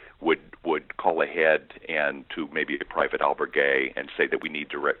also would call ahead and to maybe a private albergue and say that we need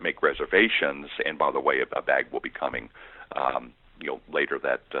to make reservations, and by the way, a bag will be coming later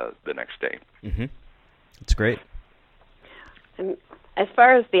that the next day. Mm-hmm. That's great. And as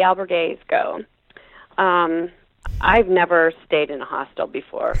far as the albergues go, I've never stayed in a hostel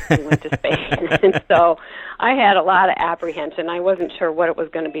before we went to Spain, and so I had a lot of apprehension. I wasn't sure what it was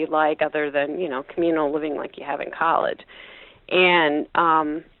going to be like other than, communal living like you have in college. And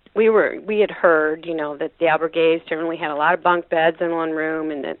we had heard, that the albergues generally had a lot of bunk beds in one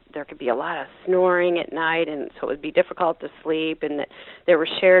room, and that there could be a lot of snoring at night, and so it would be difficult to sleep, and that there were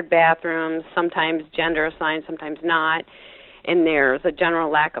shared bathrooms, sometimes gender assigned, sometimes not, and there's a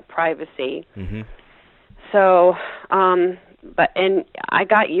general lack of privacy. Mm-hmm. So, and I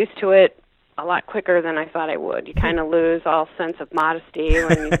got used to it a lot quicker than I thought I would. You kind of lose all sense of modesty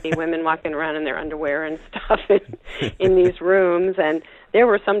when you see women walking around in their underwear and stuff in these rooms. And there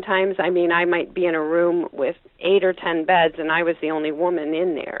were some times, I might be in a room with 8 or 10 beds, and I was the only woman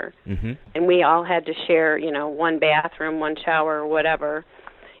in there. Mm-hmm. And we all had to share, one bathroom, one shower, or whatever.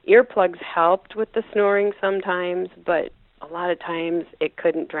 Earplugs helped with the snoring sometimes, but a lot of times it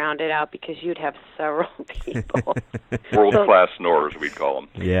couldn't drown it out because you'd have several people. World-class snorers, we'd call them.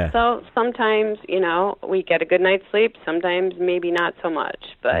 Yeah. So sometimes, we get a good night's sleep, sometimes maybe not so much.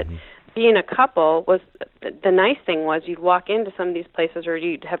 But being a couple was, the nice thing was you'd walk into some of these places or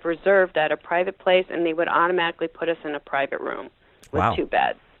you'd have reserved at a private place and they would automatically put us in a private room with 2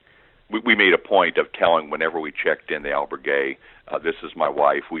 beds. We made a point of telling whenever we checked in the albergue, this is my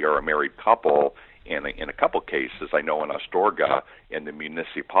wife, we are a married couple. And in a couple cases, I know in Astorga, in the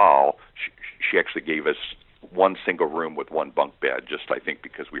Municipal, she actually gave us one single room with one bunk bed, just I think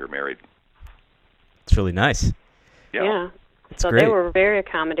because we were married. It's really nice. Yeah. It's so great. They were very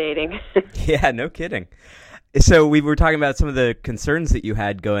accommodating. Yeah, no kidding. So we were talking about some of the concerns that you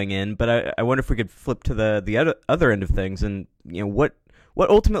had going in, but I wonder if we could flip to the other end of things, and what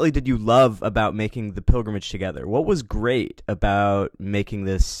ultimately did you love about making the pilgrimage together? What was great about making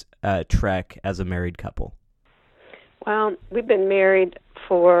this trek as a married couple? Well, we've been married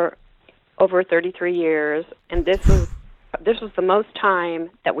for over 33 years, and this was the most time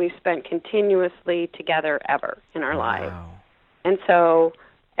that we've spent continuously together ever in our lives. And so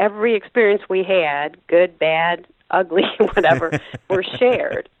every experience we had, good, bad, ugly, whatever, were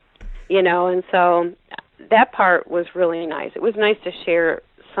shared, and so that part was really nice. It was nice to share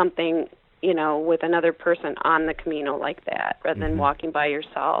something, with another person on the Camino like that, rather than walking by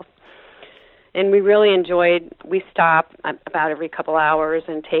yourself. And we really we stop about every couple hours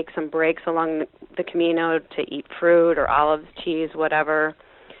and take some breaks along the Camino to eat fruit or olives, cheese, whatever.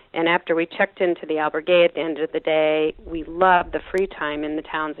 And after we checked into the albergue at the end of the day, we loved the free time in the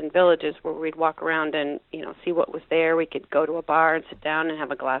towns and villages where we'd walk around and, see what was there. We could go to a bar and sit down and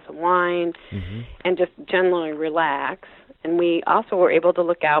have a glass of wine and just generally relax. And we also were able to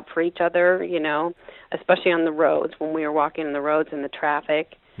look out for each other, especially on the roads when we were walking on the roads in the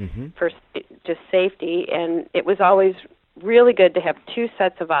traffic for just safety. And it was always really good to have two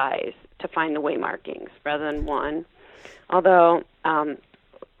sets of eyes to find the way markings rather than one. Although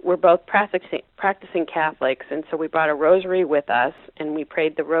we're both practicing Catholics, and so we brought a rosary with us, and we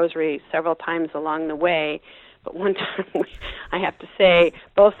prayed the rosary several times along the way. But one time, I have to say,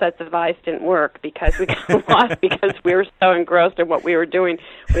 both sets of eyes didn't work because we got lost because we were so engrossed in what we were doing.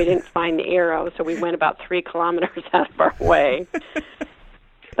 We didn't find the arrow, so we went about 3 kilometers out of our way.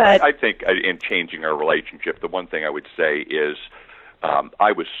 But I think in changing our relationship, the one thing I would say is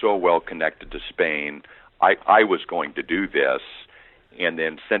I was so well connected to Spain. I was going to do this, and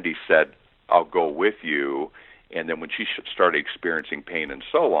then Cindi said, I'll go with you. And then when she started experiencing pain and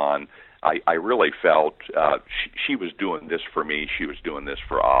so on, I really felt she was doing this for me. She was doing this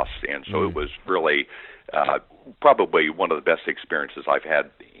for us. And so it was really probably one of the best experiences I've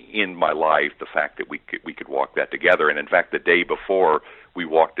had in my life, the fact that we could walk that together. And in fact, the day before we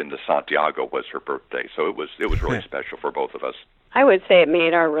walked into Santiago was her birthday. So it was really special for both of us. I would say it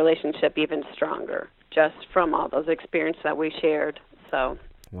made our relationship even stronger just from all those experiences that we shared. So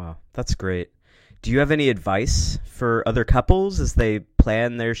wow, that's great. Do you have any advice for other couples as they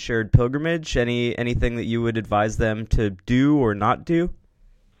plan their shared pilgrimage? Anything that you would advise them to do or not do?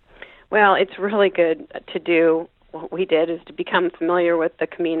 Well, it's really good to do. What we did is to become familiar with the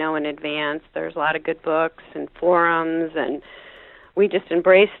Camino in advance. There's a lot of good books and forums, and we just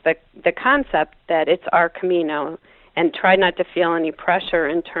embraced the concept that it's our Camino and try not to feel any pressure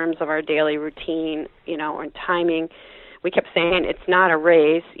in terms of our daily routine, or timing. We kept saying it's not a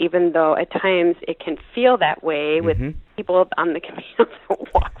race, even though at times it can feel that way with people on the Camino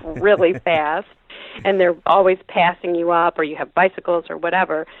that walk really fast, and they're always passing you up, or you have bicycles or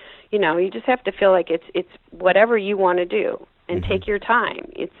whatever. You just have to feel like it's whatever you want to do and take your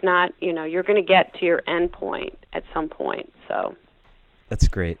time. It's not, you're going to get to your end point at some point. So that's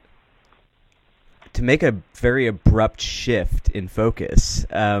great. To make a very abrupt shift in focus,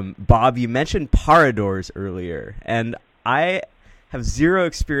 Bob, you mentioned paradors earlier, and I have zero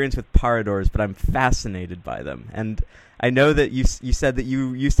experience with paradors, but I'm fascinated by them. And I know that you said that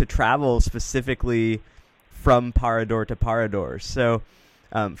you used to travel specifically from parador to parador. So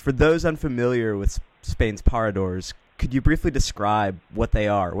for those unfamiliar with Spain's paradors, could you briefly describe what they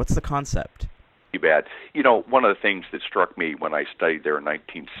are? What's the concept? You bet. One of the things that struck me when I studied there in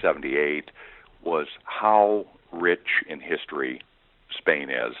 1978 was how rich in history Spain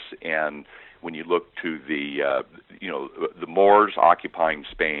is. And when you look to the Moors occupying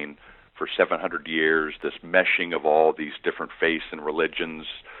Spain for 700 years, this meshing of all these different faiths and religions,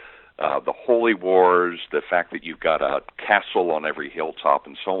 the holy wars, the fact that you've got a castle on every hilltop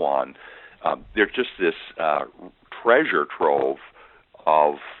and so on, there's just this treasure trove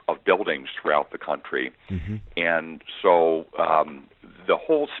of buildings throughout the country. And so the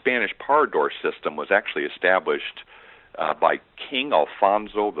whole Spanish parador system was actually established by King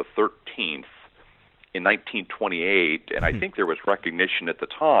Alfonso XIII in 1928, and I think there was recognition at the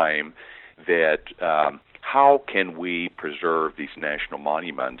time that how can we preserve these national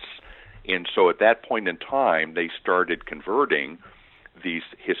monuments? And so at that point in time, they started converting these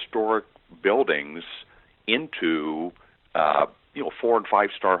historic buildings into 4- and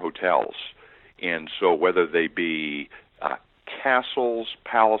 5-star hotels. And so whether they be castles,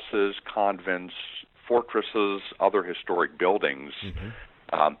 palaces, convents, fortresses, other historic buildings,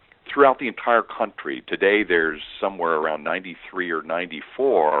 throughout the entire country. Today there's somewhere around 93 or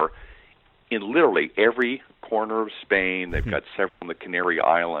 94 in literally every corner of Spain. They've got several in the Canary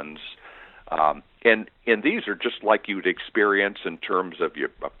Islands. And these are just like you'd experience in terms of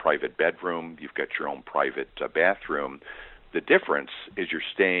a private bedroom. You've got your own private bathroom. The difference is you're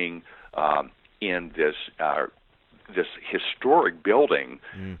staying in this historic building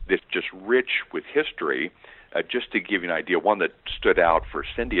that's just rich with history. Just to give you an idea, one that stood out for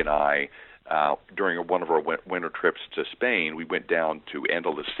Cindi and I during one of our winter trips to Spain, we went down to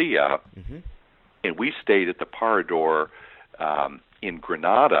Andalusia, and we stayed at the Parador in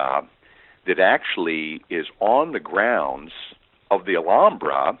Granada, that actually is on the grounds of the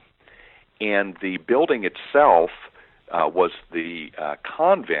Alhambra, and the building itself was the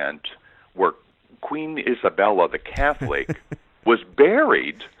convent where Queen Isabella the Catholic was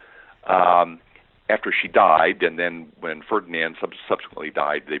buried after she died, and then when Ferdinand subsequently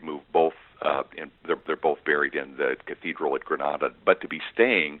died, they moved both, and they're both buried in the cathedral at Granada. But to be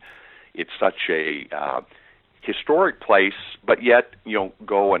staying, it's such a historic place, but yet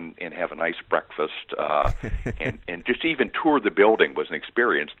go and have a nice breakfast and just even tour the building was an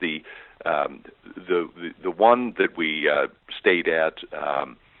experience. The one that we stayed at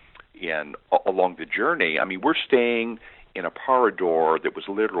along the journey, I mean, we're staying in a Parador that was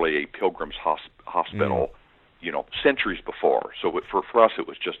literally a pilgrim's hospital, centuries before. So for us, it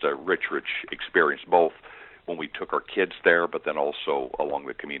was just a rich experience, both when we took our kids there, but then also along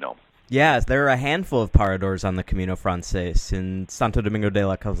the Camino. Yeah, there are a handful of Paradors on the Camino Francés, in Santo Domingo de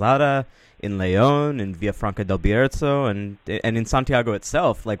la Calzada, in León, in Villafranca del Bierzo, and in Santiago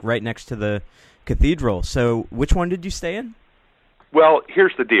itself, like right next to the cathedral. So which one did you stay in? Well,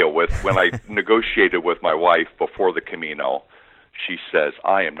 here's the deal. When I negotiated with my wife before the Camino, she says,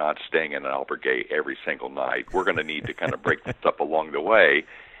 I am not staying in an albergue every single night. We're going to need to kind of break this up along the way.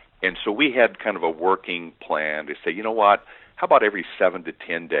 And so we had kind of a working plan to say, you know what, how about every 7 to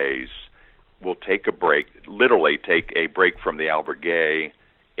 10 days we'll take a break, literally take a break from the albergue,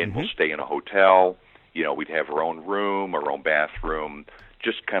 and we'll stay in a hotel. We'd have our own room, our own bathroom,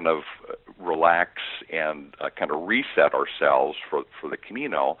 just kind of relax and kind of reset ourselves for the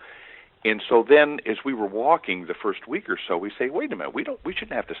Camino. And so then, as we were walking the first week or so, we say, wait a minute, we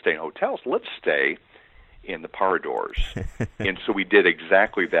shouldn't have to stay in hotels. Let's stay in the Paradors. And so we did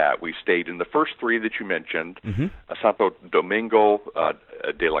exactly that. We stayed in the first three that you mentioned, Santo Domingo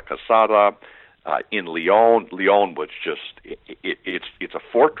de la Calzada, in León. León was just, it's a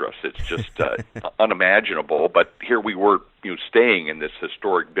fortress. It's just unimaginable. But here we were, staying in this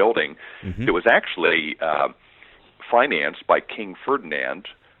historic building. It was actually financed by King Ferdinand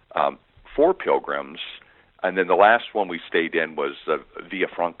for pilgrims. And then the last one we stayed in was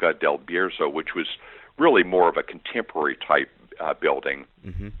Villafranca del Bierzo, which was really more of a contemporary type building.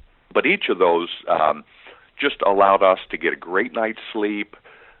 But each of those just allowed us to get a great night's sleep,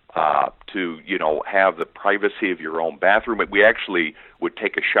 to have the privacy of your own bathroom. We actually would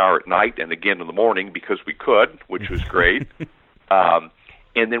take a shower at night and again in the morning because we could, which was great. And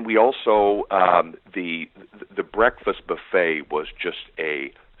then we also the breakfast buffet was just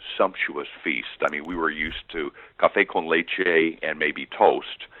a sumptuous feast. I mean, we were used to café con leche and maybe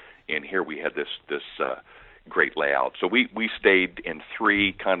toast, and here we had this great layout. So we stayed in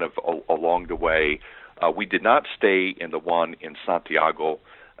three kind of along the way. We did not stay in the one in Santiago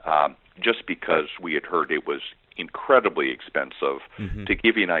just because we had heard it was incredibly expensive. To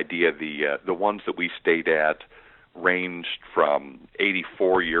give you an idea, the ones that we stayed at ranged from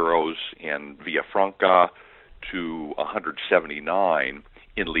 84 euros in Villafranca to 179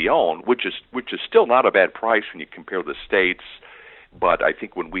 in León, which is still not a bad price when you compare the States. But I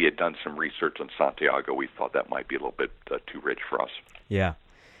think when we had done some research on Santiago, we thought that might be a little bit too rich for us. Yeah.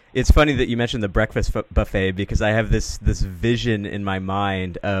 It's funny that you mentioned the breakfast buffet, because I have this vision in my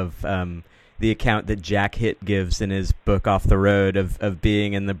mind of the account that Jack Hitt gives in his book Off the Road of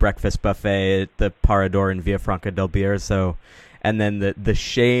being in the breakfast buffet at the Parador in Villafranca del Bierzo, and then the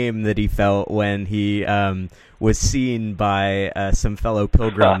shame that he felt when he was seen by some fellow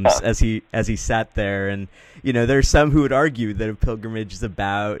pilgrims as he sat there. And there's some who would argue that a pilgrimage is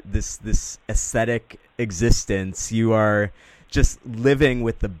about this aesthetic existence. You are just living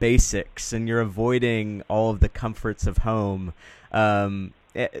with the basics, and you're avoiding all of the comforts of home. And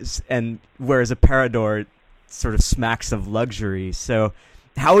whereas a Parador sort of smacks of luxury. So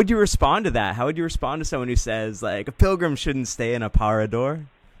how would you respond to that? How would you respond to someone who says, like, a pilgrim shouldn't stay in a Parador?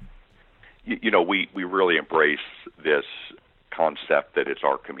 We really embrace this concept that it's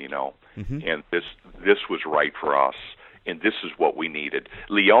our Camino, and this was right for us, and this is what we needed.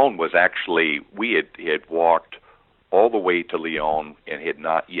 León was actually, we had walked all the way to Lyon and had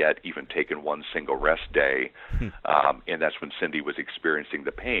not yet even taken one single rest day. And that's when Cindi was experiencing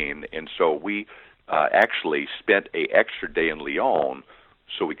the pain. And so we actually spent an extra day in Lyon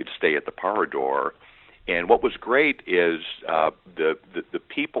so we could stay at the Parador. And what was great is the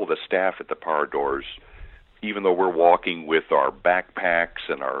people, the staff at the Paradors, even though we're walking with our backpacks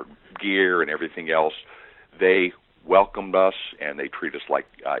and our gear and everything else, they welcomed us and they treat us like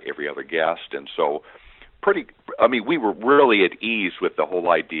every other guest. And so we were really at ease with the whole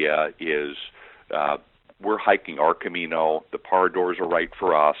idea is we're hiking our Camino. The Paradors are right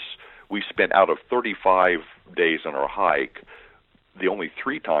for us. We spent out of 35 days on our hike, the only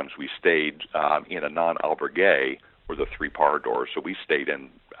 3 times we stayed in a non-albergue were the 3 Paradors. So we stayed in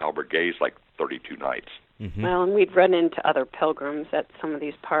albergues like 32 nights. Mm-hmm. Well, and we'd run into other pilgrims at some of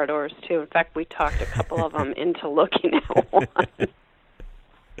these Paradors, too. In fact, we talked a couple of them into looking at one.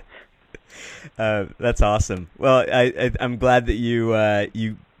 That's awesome. Well, I'm glad that you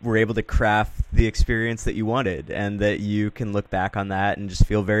were able to craft the experience that you wanted, and that you can look back on that and just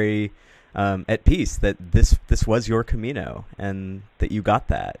feel very at peace that this was your Camino and that you got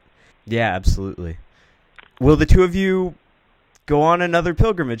that. Yeah, absolutely. Will the two of you go on another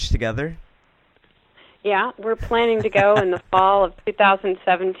pilgrimage together? Yeah, we're planning to go in the fall of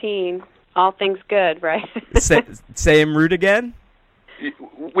 2017. All things good, right? Same route again?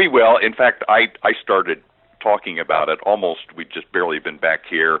 We will. In fact, I started talking about it we'd just barely been back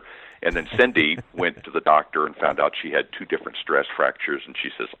here, and then Cindi went to the doctor and found out she had 2 different stress fractures, and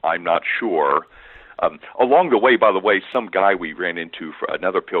she says, I'm not sure. Along the way, by the way, some guy we ran into,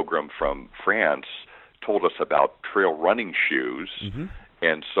 another pilgrim from France, told us about trail running shoes,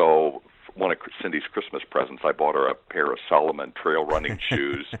 and so one of Cindy's Christmas presents, I bought her a pair of Salomon trail running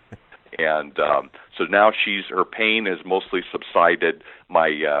shoes. And so now her pain has mostly subsided.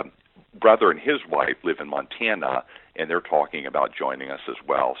 My brother and his wife live in Montana, and they're talking about joining us as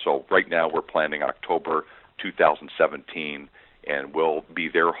well. So right now we're planning October 2017, and we'll be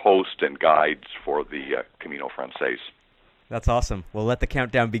their host and guides for the Camino Francés. That's awesome. We'll let the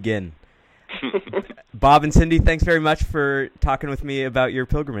countdown begin. Bob and Cindi, thanks very much for talking with me about your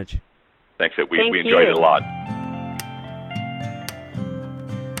pilgrimage. Thanks. We enjoyed it a lot.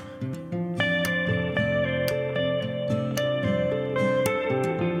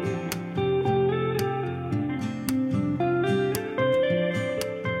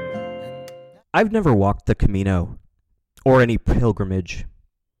 I've never walked the Camino, or any pilgrimage,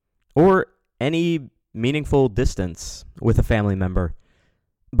 or any meaningful distance with a family member,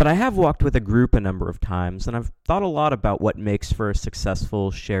 but I have walked with a group a number of times, and I've thought a lot about what makes for a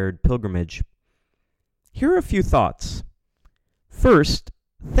successful shared pilgrimage. Here are a few thoughts. First,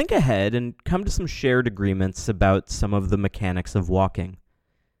 think ahead and come to some shared agreements about some of the mechanics of walking.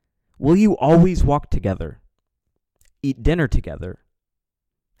 Will you always walk together? Eat dinner together?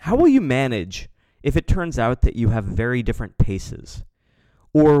 How will you manage if it turns out that you have very different paces?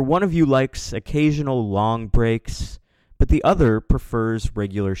 Or one of you likes occasional long breaks, but the other prefers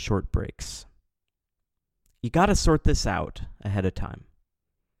regular short breaks? You got to sort this out ahead of time.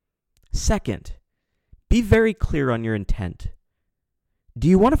 Second, be very clear on your intent. Do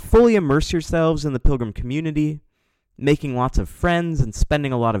you want to fully immerse yourselves in the pilgrim community, making lots of friends and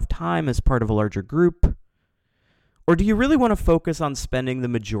spending a lot of time as part of a larger group? Or do you really want to focus on spending the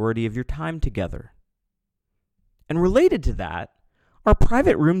majority of your time together? And related to that, are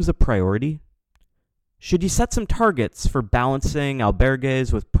private rooms a priority? Should you set some targets for balancing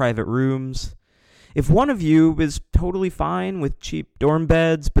albergues with private rooms? If one of you is totally fine with cheap dorm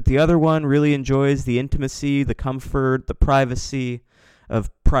beds, but the other one really enjoys the intimacy, the comfort, the privacy of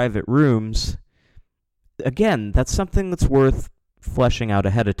private rooms, again, that's something that's worth fleshing out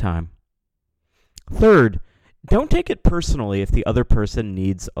ahead of time. Third, don't take it personally if the other person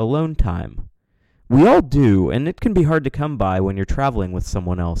needs alone time. We all do, and it can be hard to come by when you're traveling with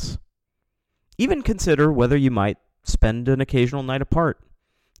someone else. Even consider whether you might spend an occasional night apart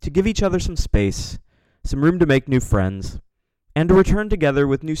to give each other some space, some room to make new friends, and to return together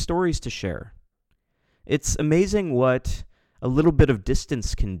with new stories to share. It's amazing what a little bit of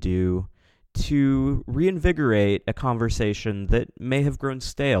distance can do to reinvigorate a conversation that may have grown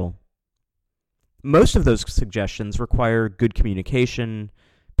stale. Most of those suggestions require good communication,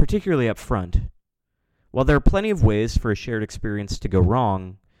 particularly up front. While there are plenty of ways for a shared experience to go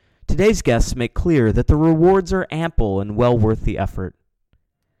wrong, today's guests make clear that the rewards are ample and well worth the effort.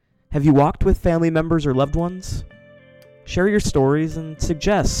 Have you walked with family members or loved ones? Share your stories and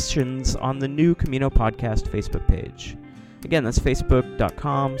suggestions on the new Camino Podcast Facebook page. Again, that's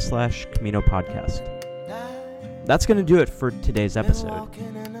facebook.com/Camino Podcast. That's going to do it for today's episode.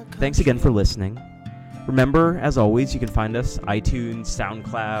 Thanks again for listening. Remember, as always, you can find us iTunes,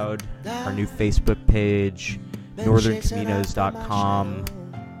 SoundCloud, our new Facebook page, northerncaminos.com.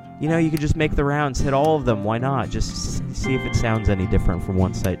 You know, you can just make the rounds, hit all of them. Why not? Just see if it sounds any different from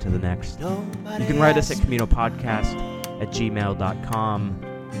one site to the next. You can write us at caminopodcast@gmail.com.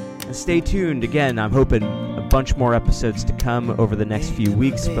 And stay tuned. Again, I'm hoping a bunch more episodes to come over the next few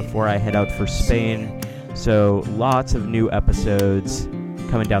weeks before I head out for Spain. So lots of new episodes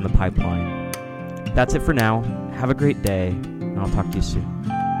coming down the pipeline. That's it for now. Have a great day, and I'll talk to you soon.